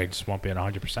going to start. He just won't be at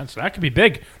 100%. So that could be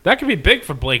big. That could be big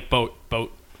for Blake Boat,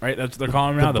 right? That's what they're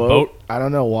calling him now, the boat. I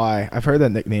don't know why. I've heard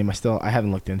that nickname. I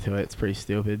haven't looked into it. It's pretty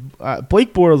stupid.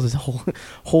 Blake Bortles is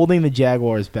holding the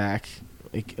Jaguars back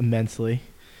immensely,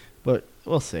 but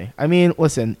we'll see. I mean,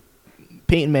 listen,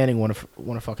 Peyton Manning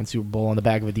won a fucking Super Bowl on the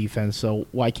back of a defense, so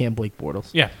why can't Blake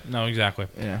Bortles? Yeah, no, exactly.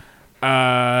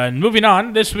 Yeah. Moving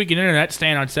on, this week in Internet,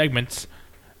 staying on segments,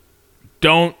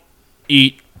 don't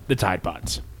eat the Tide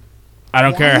Pods. I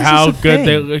don't Why care is how this a good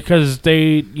thing? because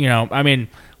they,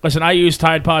 listen, I use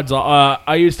Tide Pods.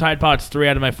 I used Tide Pods 3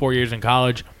 out of my 4 years in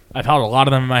college. I've held a lot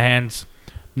of them in my hands.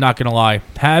 Not gonna lie,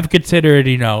 have considered,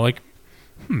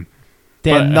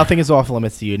 Dan, nothing is off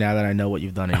limits to you now that I know what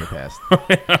you've done in your past.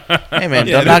 Hey man,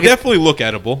 Yeah, don't they knock it. definitely look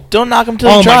edible. Don't knock him till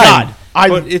Oh he my tried. God!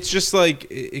 But it's just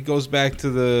it goes back to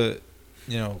the,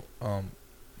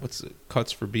 what's it,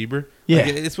 cuts for Bieber? Yeah.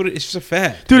 It's just a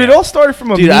fad. Dude, it Yeah. all started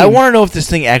from a Dude, meme. I want to know if this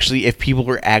thing if people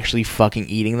were actually fucking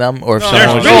eating them, or if No,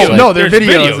 someone was there's just videos. like, no, they're There's videos.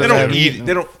 videos. of They them don't eating eat.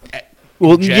 They don't.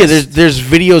 well, ingest. yeah, there's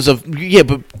videos of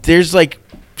but there's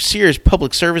serious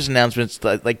public service announcements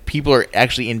that like people are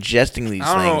actually ingesting these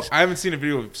I don't know. things. I haven't seen a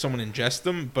video of someone ingest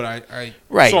them, but I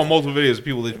Right. saw multiple videos of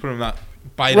people that put them out,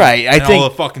 bite Right, them, I and think- all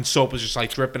the fucking soap is just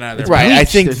like dripping out of their Right, mouth. I bleach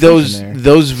think that's those in there.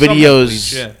 those Some have videos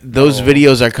bleach, yeah. those Oh.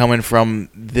 videos are coming from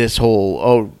this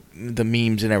whole the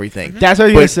memes and everything. That's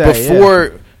what I was But gonna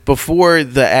say. before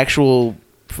the actual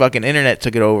fucking internet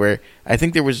took it over, I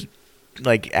think there was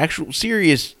like actual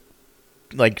serious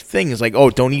like things like, oh,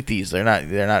 don't eat these. They're not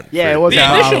Yeah, for- it was The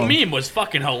a initial problem. meme was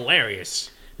fucking hilarious.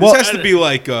 This has to be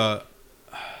like I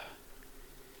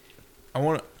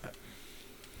want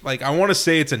to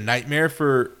say it's a nightmare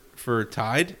for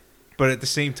Tide, but at the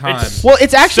same time, It's- Well,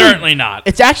 it's actually Certainly not.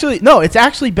 It's actually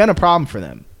been a problem for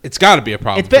them. it's got to be a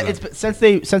problem. It's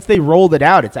been since they rolled it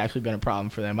out. It's actually been a problem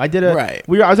for them. I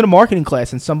was in a marketing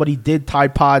class and somebody did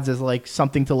Tide Pods as like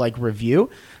something to like review,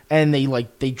 and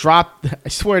they dropped. I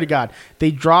swear to God, they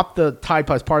dropped the Tide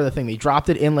Pods part of the thing. They dropped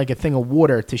it in like a thing of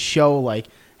water to show like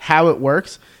how it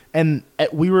works. And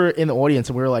we were in the audience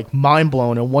and we were like mind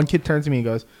blown. And one kid turns to me and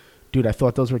goes, "Dude, I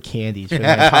thought those were candies for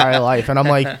my entire life." And I'm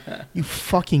like, "You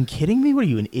fucking kidding me? What are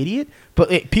you, an idiot?"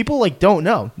 But people like don't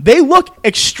know. They look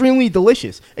extremely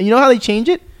delicious. And you know how they change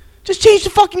it? Just change the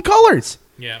fucking colors.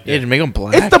 Yeah. Yeah, to make them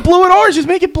black. It's the blue and orange. Just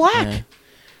make it black. Yeah.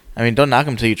 I mean, don't knock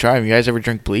them till you try them. You guys ever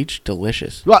drink bleach?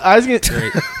 Delicious. Well, I was gonna.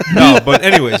 Great. No, but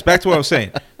anyways, back to what I was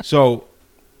saying. So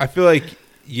I feel like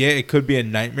it could be a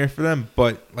nightmare for them,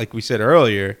 but like we said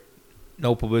earlier,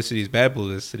 no publicity is bad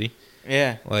publicity.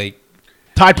 Yeah. Like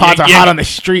Tide Pods You- are you- hot on the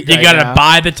street. You right gotta now.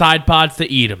 buy the Tide Pods to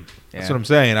eat them. that's what I'm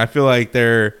saying. I feel like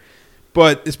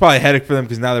but it's probably a headache for them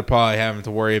because now they're probably having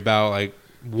to worry about like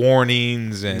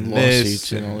warnings and Lawsuits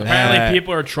this and all and that. Apparently, that.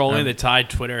 people are trolling the Tide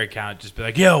Twitter account. Just be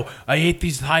like, "Yo, I ate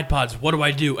these Tide Pods. What do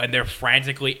I do?" And they're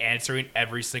frantically answering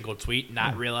every single tweet,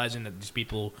 not realizing that these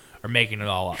people are making it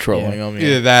all up. Trolling them. Yeah.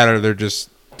 Either that or they're just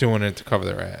doing it to cover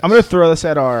their ass. I'm gonna throw this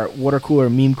at our water cooler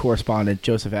meme correspondent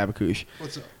Joseph Abakush.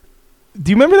 What's up? Do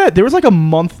you remember that there was like a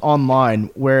month online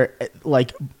where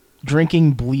like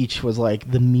drinking bleach was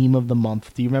like the meme of the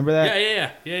month? Do you remember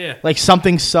that? Yeah. Like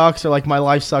something sucks or like my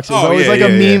life sucks. It was Oh, always yeah, like yeah,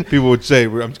 a yeah. meme. People would say,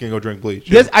 "I'm just gonna go drink bleach."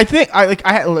 This, I think I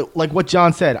had like what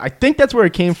John said. I think that's where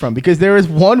it came from because there is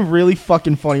one really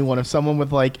fucking funny one of someone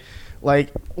with like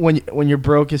when you're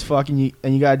broke as fuck and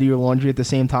you gotta do your laundry at the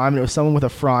same time, and it was someone with a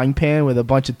frying pan with a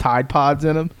bunch of Tide Pods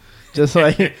in them, just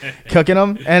like cooking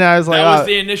them. And I was like, That was oh,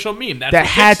 the initial meme. That's that what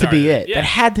had to be kickstarted it. Yeah. That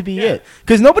had to be Yeah. it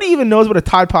because nobody even knows what a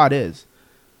Tide Pod is.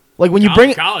 Like when you bring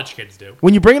it. college kids do.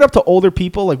 When you bring it up to older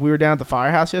people, like we were down at the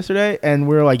firehouse yesterday, and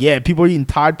we were like, "Yeah, people are eating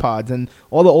Tide Pods," and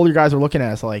all the older guys were looking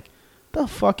at us like, "The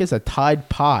fuck is a Tide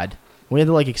Pod?" We had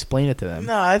to like explain it to them.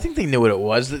 No, I think they knew what it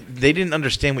was. They didn't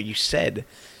understand what you said.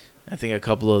 I think a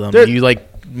couple of them. There- You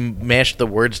like mashed the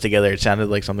words together. It sounded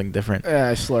like something different.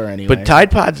 I slur anyway. But Tide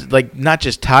Pods, like not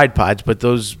just Tide Pods, but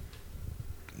those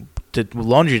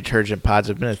laundry detergent pods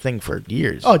have been a thing for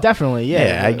years. Oh, definitely,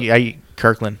 yeah. I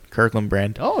Kirkland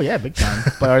brand. Oh yeah, big time.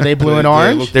 But are they blue Do and they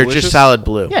orange? look They're delicious? just solid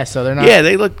blue. Yeah, so they're not. Yeah,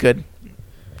 they look good.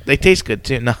 They taste good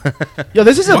too. No. Yo,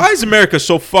 this is Why is America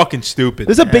so fucking stupid?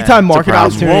 a big time it's a market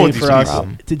problem. What's wrong opportunity with for these us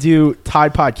people? to do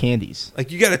Tide Pod candies.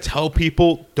 Like you gotta tell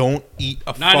people don't eat a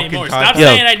Not fucking anymore. Tide Stop Pod. Yo.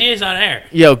 saying ideas on air.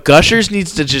 Yo, Gushers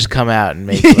needs to just come out and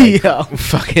make like Yo.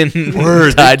 fucking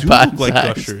Word, they Tide do Pod look like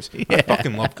size. Gushers. I Yeah.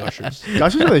 fucking love Gushers.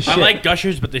 Gushers are the shit. I like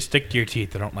Gushers, but they stick to your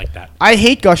teeth. I don't like that. I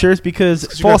hate Gushers because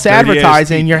 'Cause you got false dirty-ass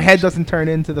advertising, teeth. your head doesn't turn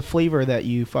into the flavor that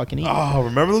you fucking eat. Oh,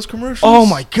 remember those commercials? Oh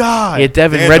my god. Yeah,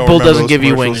 Devin, Dan Red don't Bull remember doesn't those give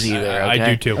you commercials. wings either. I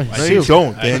Okay? do too. No, you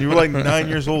don't, Dan. You were like 9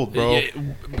 years old, bro. Yeah,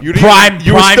 You didn't- Prime,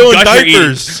 you were prime still in Gusher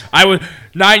diapers, eating. I was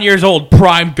 9 years old.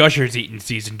 Prime Gushers eating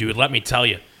season, dude. Let me tell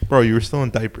you. bro. You were still in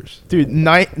diapers. Dude,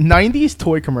 90s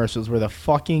toy commercials were the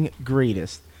fucking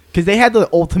greatest because they had the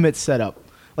ultimate setup.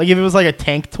 Like if it was like a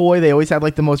tank toy, they always had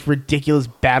like the most ridiculous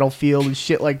battlefield and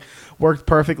shit. Like worked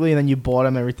perfectly, and then you bought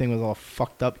them, everything was all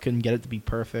fucked up. Couldn't get it to be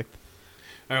perfect.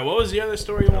 All right, what was the other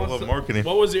story you I wanted love to- marketing.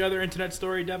 What was the other internet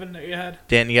story, Devin, that you had?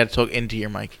 Dan, you got to talk into your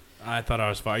mic. I thought I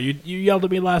was fine. You yelled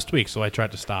at me last week, so I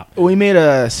tried to stop. We made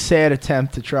a sad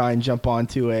attempt to try and jump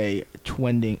onto a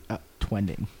trending,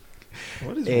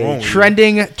 What is a wrong with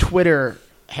trending Twitter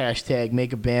hashtag.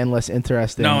 Make a band less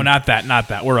interesting. No, not that. Not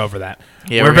that. We're over that.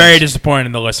 Yeah, we're we're very gonna- disappointed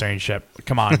in the listenership.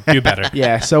 Come on, do better.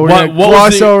 Yeah, so we're What- gonna what was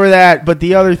gloss the- over that. But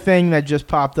the other thing that just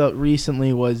popped up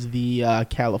recently was the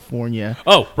California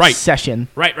Oh, right. session.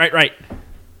 Right.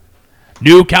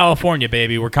 New California,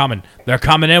 baby. We're coming. They're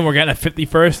coming in. We're getting a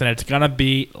 51st, and it's going to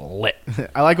be lit.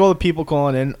 I like all the people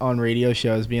calling in on radio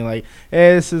shows, being like,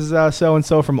 "Hey, this is so and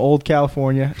so from old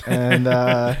California," and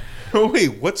you? Oh,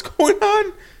 wait, what's going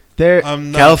on? Uh, they're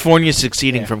I'm not. California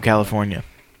succeeding Yeah. from California.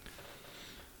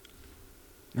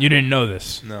 You didn't know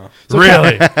this. No. So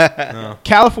Really? No.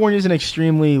 California is an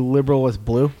extremely liberal. It's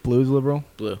blue. Blue's liberal.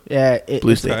 Blue. Yeah,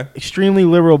 Blue it's state. an extremely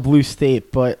liberal blue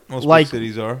state, but Most like big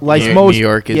cities are. like New, most New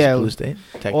York is yeah, blue state.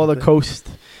 all the technically. coast.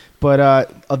 But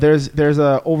there's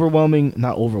a overwhelming,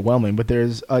 not overwhelming, but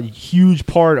there's a huge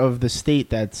part of the state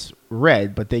that's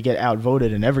red, but they get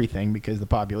outvoted in everything because the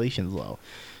population's low.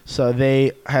 So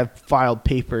they have filed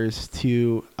papers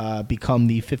to become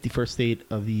the 51st state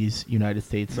of these United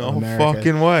States of No America.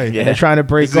 fucking way. Yeah. They're trying to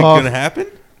break Is it off. gonna happen?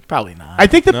 Probably not. I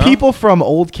think the No? people from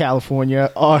old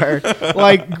California are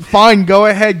like, fine, go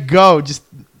ahead, go. Just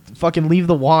fucking leave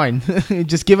the wine.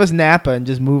 Just give us Napa and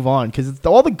just move on, because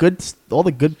all the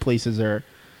good places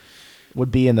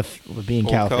would be in California.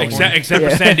 California. Except Yeah.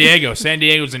 for San Diego. San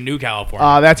Diego's in New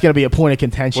California. That's gonna be a point of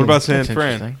contention. What about San That's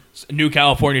Fran? interesting. New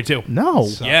California too. No?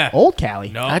 Yeah. Old Cali.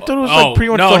 No, I thought it was, like,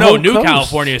 pretty much no, the no. whole New coast.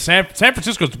 California. San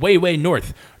Francisco's way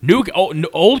north.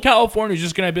 Old California is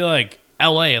just gonna be like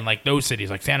L.A. and like those cities,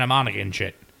 like Santa Monica and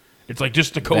shit. It's like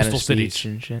just the coastal Venice cities. Beach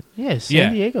and shit. Yeah, Yeah.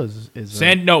 San Diego's is.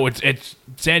 It's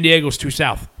San Diego's too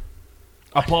south.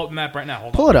 I'll pull up the map right now.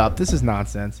 Hold Pull on. it up. This is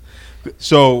nonsense.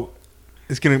 So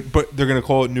but they're gonna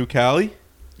call it New Cali.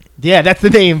 Yeah, that's the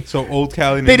name. So Old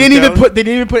Cali. and They New didn't even Cali?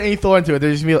 put any thought into it.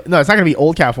 They're just gonna be, no, it's not gonna be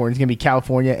Old California. It's gonna be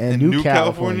California and New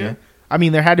California. I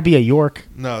mean, there had to be a York.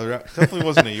 No, there definitely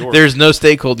wasn't a York. There's no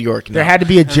state called York. No. There had to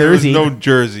be a And there was Jersey, no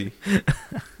Jersey.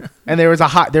 and there's a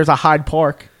Hyde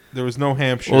Park. There was no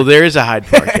Hampshire. Well, there is a Hyde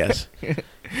Park. Yes.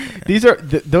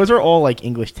 Those are all like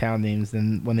English town names.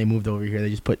 Then when they moved over here, they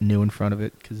just put "new" in front of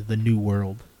it because of the New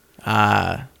World.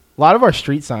 A lot of our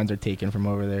street signs are taken from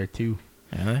over there too.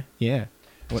 Really? Yeah.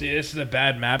 See, this is a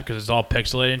bad map because it's all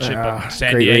pixelated and shit. But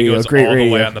San Great Diego's radio, all great the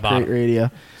way radio, on the bottom. Great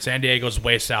radio. San Diego's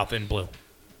way south in blue.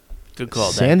 Good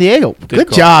call. San Diego. Good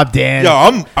call. job, Dan. Yo,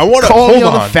 I want to Call hold me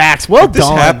on on. the facts. Well if this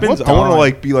done. happens, Well I want to done.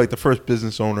 like be like the first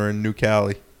business owner in New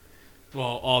Cali. Well,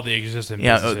 all the existing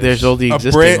Yeah, businesses. there's all the A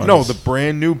existing brand ones. the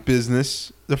brand new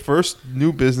business, the first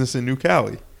new business in New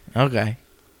Cali. Okay.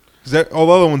 Because all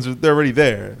the other ones they're already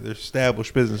there. They're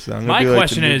established businesses. I'm gonna My be like the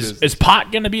question new is business.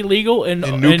 pot going to be legal in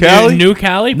New Cali? New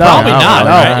Cali? No, Probably no, not, no,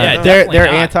 right? no. Yeah, they're definitely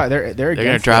not. anti. They're They're gonna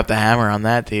against drop it. the hammer on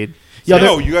that, dude. Yo,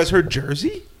 Yo, they're- you guys heard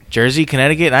Jersey Jersey,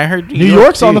 Connecticut. I heard New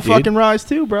York's too, on the dude. fucking rise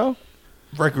too, bro.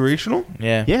 recreational?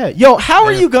 Yeah. Yeah. Yo, how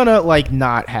are Yeah. you gonna like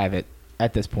not have it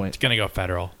at this point? It's going to go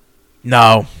federal.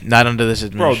 No, not under this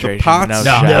Bro, administration. the pots. No.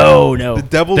 No. shot. No. The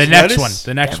devil's The next lettuce? one.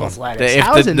 The next one. Devil's lettuce. If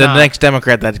How is the it not? next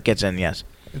Democrat that gets in, yes.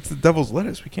 It's the devil's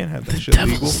lettuce. We can't have that shit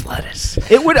legal. lettuce.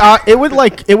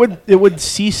 It would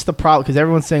cease the problem because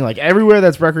everyone's saying like everywhere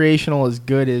that's recreational is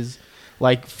good is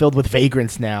like filled with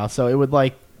vagrants now. So it would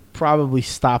like probably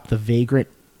stop the vagrant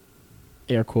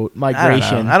air quote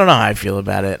migration. I don't know how I feel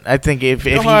about it. I think if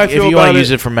know how I if feel you want about to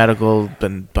use it? it for medical,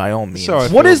 then by all means. So I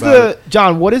What feel is about the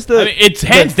John? What is the? I mean, it's the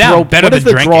hands down better what than is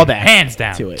the drinking. drawback Hands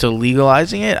down. to it? to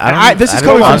legalizing it, This is I don't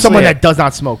coming from honestly- someone that does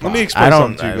not smoke. Let me pot. explain I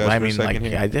something don't. to you guys I for mean, a second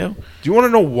like here. I do. Do you want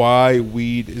to know why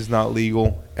weed is not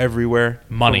legal everywhere?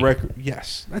 Money. For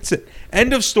yes, that's it.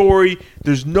 End of story.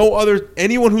 There's no other.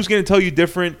 Anyone who's going to tell you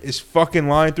different is fucking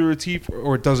lying through their teeth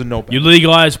or doesn't know better. You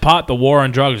legalize pot, the war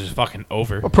on drugs is fucking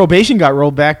over. Well, probation got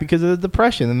rolled back because of the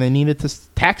depression, and they needed to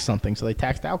tax something, so they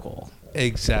taxed alcohol.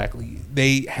 Exactly.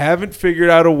 They haven't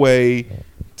figured out a way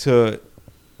to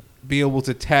be able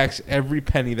to tax every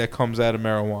penny that comes out of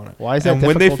marijuana. Why is that And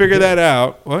when they difficult to figure do? that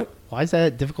out, what? Why is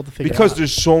that difficult to figure Because out?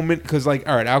 there's so many. Because like,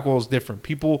 all right, alcohol is different.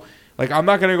 People like, I'm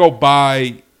not gonna go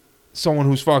buy someone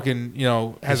who's fucking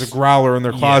has a growler in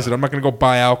their closet. I'm not gonna go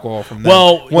buy alcohol from them.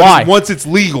 Well, why? Once it's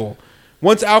legal.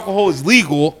 Once alcohol is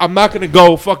legal, I'm not gonna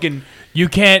go fucking. You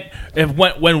can't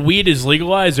when weed is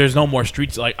legalized. There's no more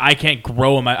streets. Like I can't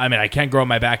grow in my. I mean, I can't grow in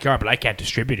my backyard, but I can't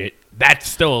distribute it. That's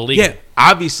still illegal. Yeah,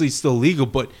 obviously it's still legal,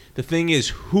 but the thing is,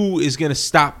 who is gonna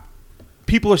stop?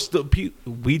 People are still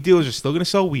weed dealers are still gonna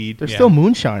sell weed. They're Yeah. still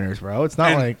moonshiners, bro. It's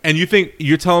not like And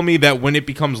you're telling me that when it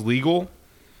becomes legal,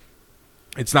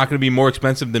 it's not going to be more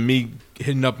expensive than me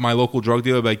hitting up my local drug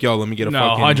dealer like, yo, let me get a No,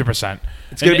 fucking 100%.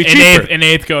 It's gonna be cheaper. An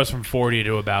eighth goes from 40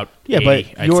 to about Yeah, but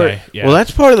 80, I'd you're- say. Yeah. Well,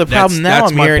 that's part of the problem now.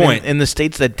 That's I'm my hearing point. in the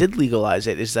states that did legalize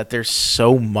it is that there's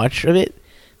so much of it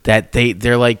that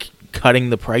they're like cutting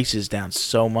the prices down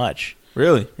so much.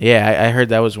 Really? Yeah, I heard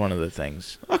that was one of the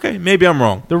things. Okay, maybe I'm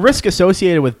wrong. the risk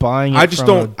associated with buying it I just from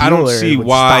don't. a I don't dealer see would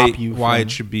why stop you why from-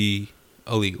 it should be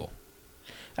illegal.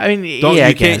 I mean, Don't, yeah, I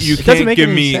you can't guess. you It doesn't can't make give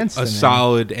any me sense a to me.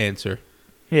 solid answer.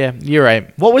 Yeah, you're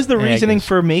right. What was the Yeah, I reasoning guess.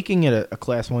 for making it a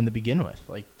class 1 to begin with?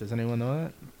 Like, does anyone know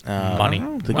that? Money.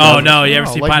 The Oh no, you ever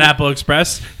No, see like- Pineapple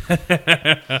Express?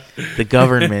 The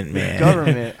government, man.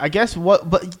 Government. I guess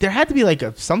but there had to be like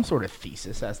some sort of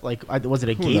thesis. That's like, was it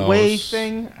a Who gateway knows?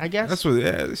 thing? I guess. That's what.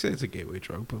 Yeah, they say it's a gateway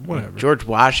drug, but whatever. George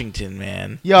Washington,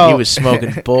 man. Yo. He was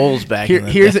smoking bowls back in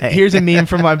the here's day. here's a meme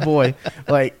from my boy.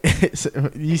 Like,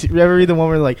 you ever read the one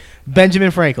where like Benjamin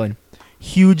Franklin,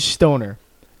 huge stoner.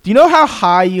 Do you know how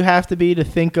high you have to be to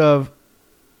think of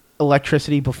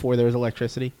electricity before there was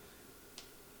electricity?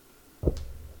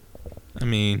 I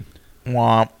mean,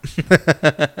 Womp.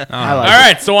 I like All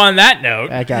right. So on that note,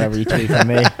 That got a retweet from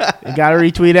me. You got a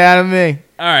retweet out of me.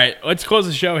 all right, let's close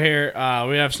the show here.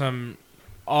 We have some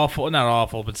not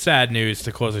awful, but sad news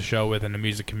to close the show with in the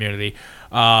music community.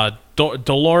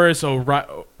 Dolores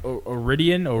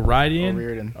O'Riordan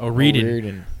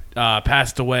O'Riordan.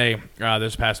 passed away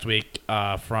this past week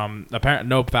from apparent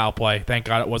no foul play. Thank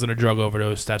God it wasn't a drug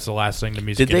overdose. That's the last thing the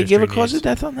music Did they give a industry cause needs. of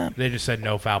death on that? They just said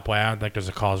no foul play. I don't think there's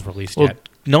a cause released Well, yet.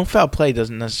 no foul play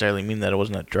doesn't necessarily mean that it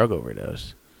wasn't a drug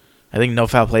overdose. I think no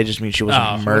foul play just means she wasn't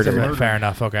Oh, murdered. Fair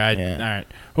enough. Okay. Yeah. All right.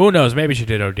 Who knows? Maybe she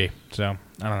did OD. So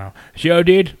I don't know. She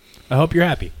OD'd. I hope you're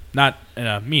happy. Not in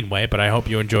a mean way, but I hope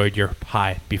you enjoyed your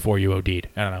high before you OD'd.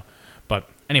 I don't know. But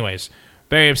anyways,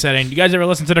 very upsetting. You guys ever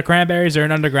listen to the Cranberries? They're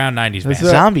an underground '90s band. That's it.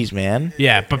 Zombies, man.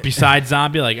 Yeah, but besides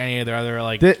Zombie, like any of their other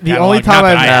like The catalog- only time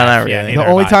that I've- I No, have. not really. Yeah, The neither The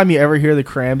have only I. time you ever hear the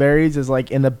Cranberries is like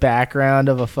in the background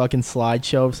of a fucking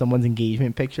slideshow of someone's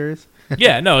engagement pictures.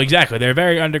 Yeah, no, exactly. They're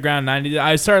very underground '90s.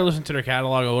 I started listening to their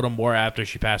catalog a little more after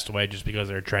she passed away, just because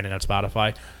they're trending on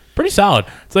Spotify. Pretty solid.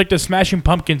 It's like the Smashing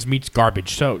Pumpkins meets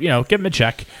Garbage. So give them a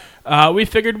check. We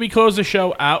figured we close the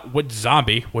show out with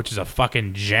Zombie, which is a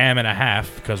fucking jam and a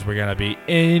half, because we're gonna be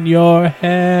in your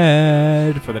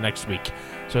head for the next week.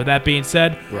 So with that being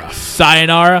said,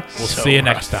 sayonara. We'll So see you rough.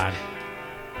 next time.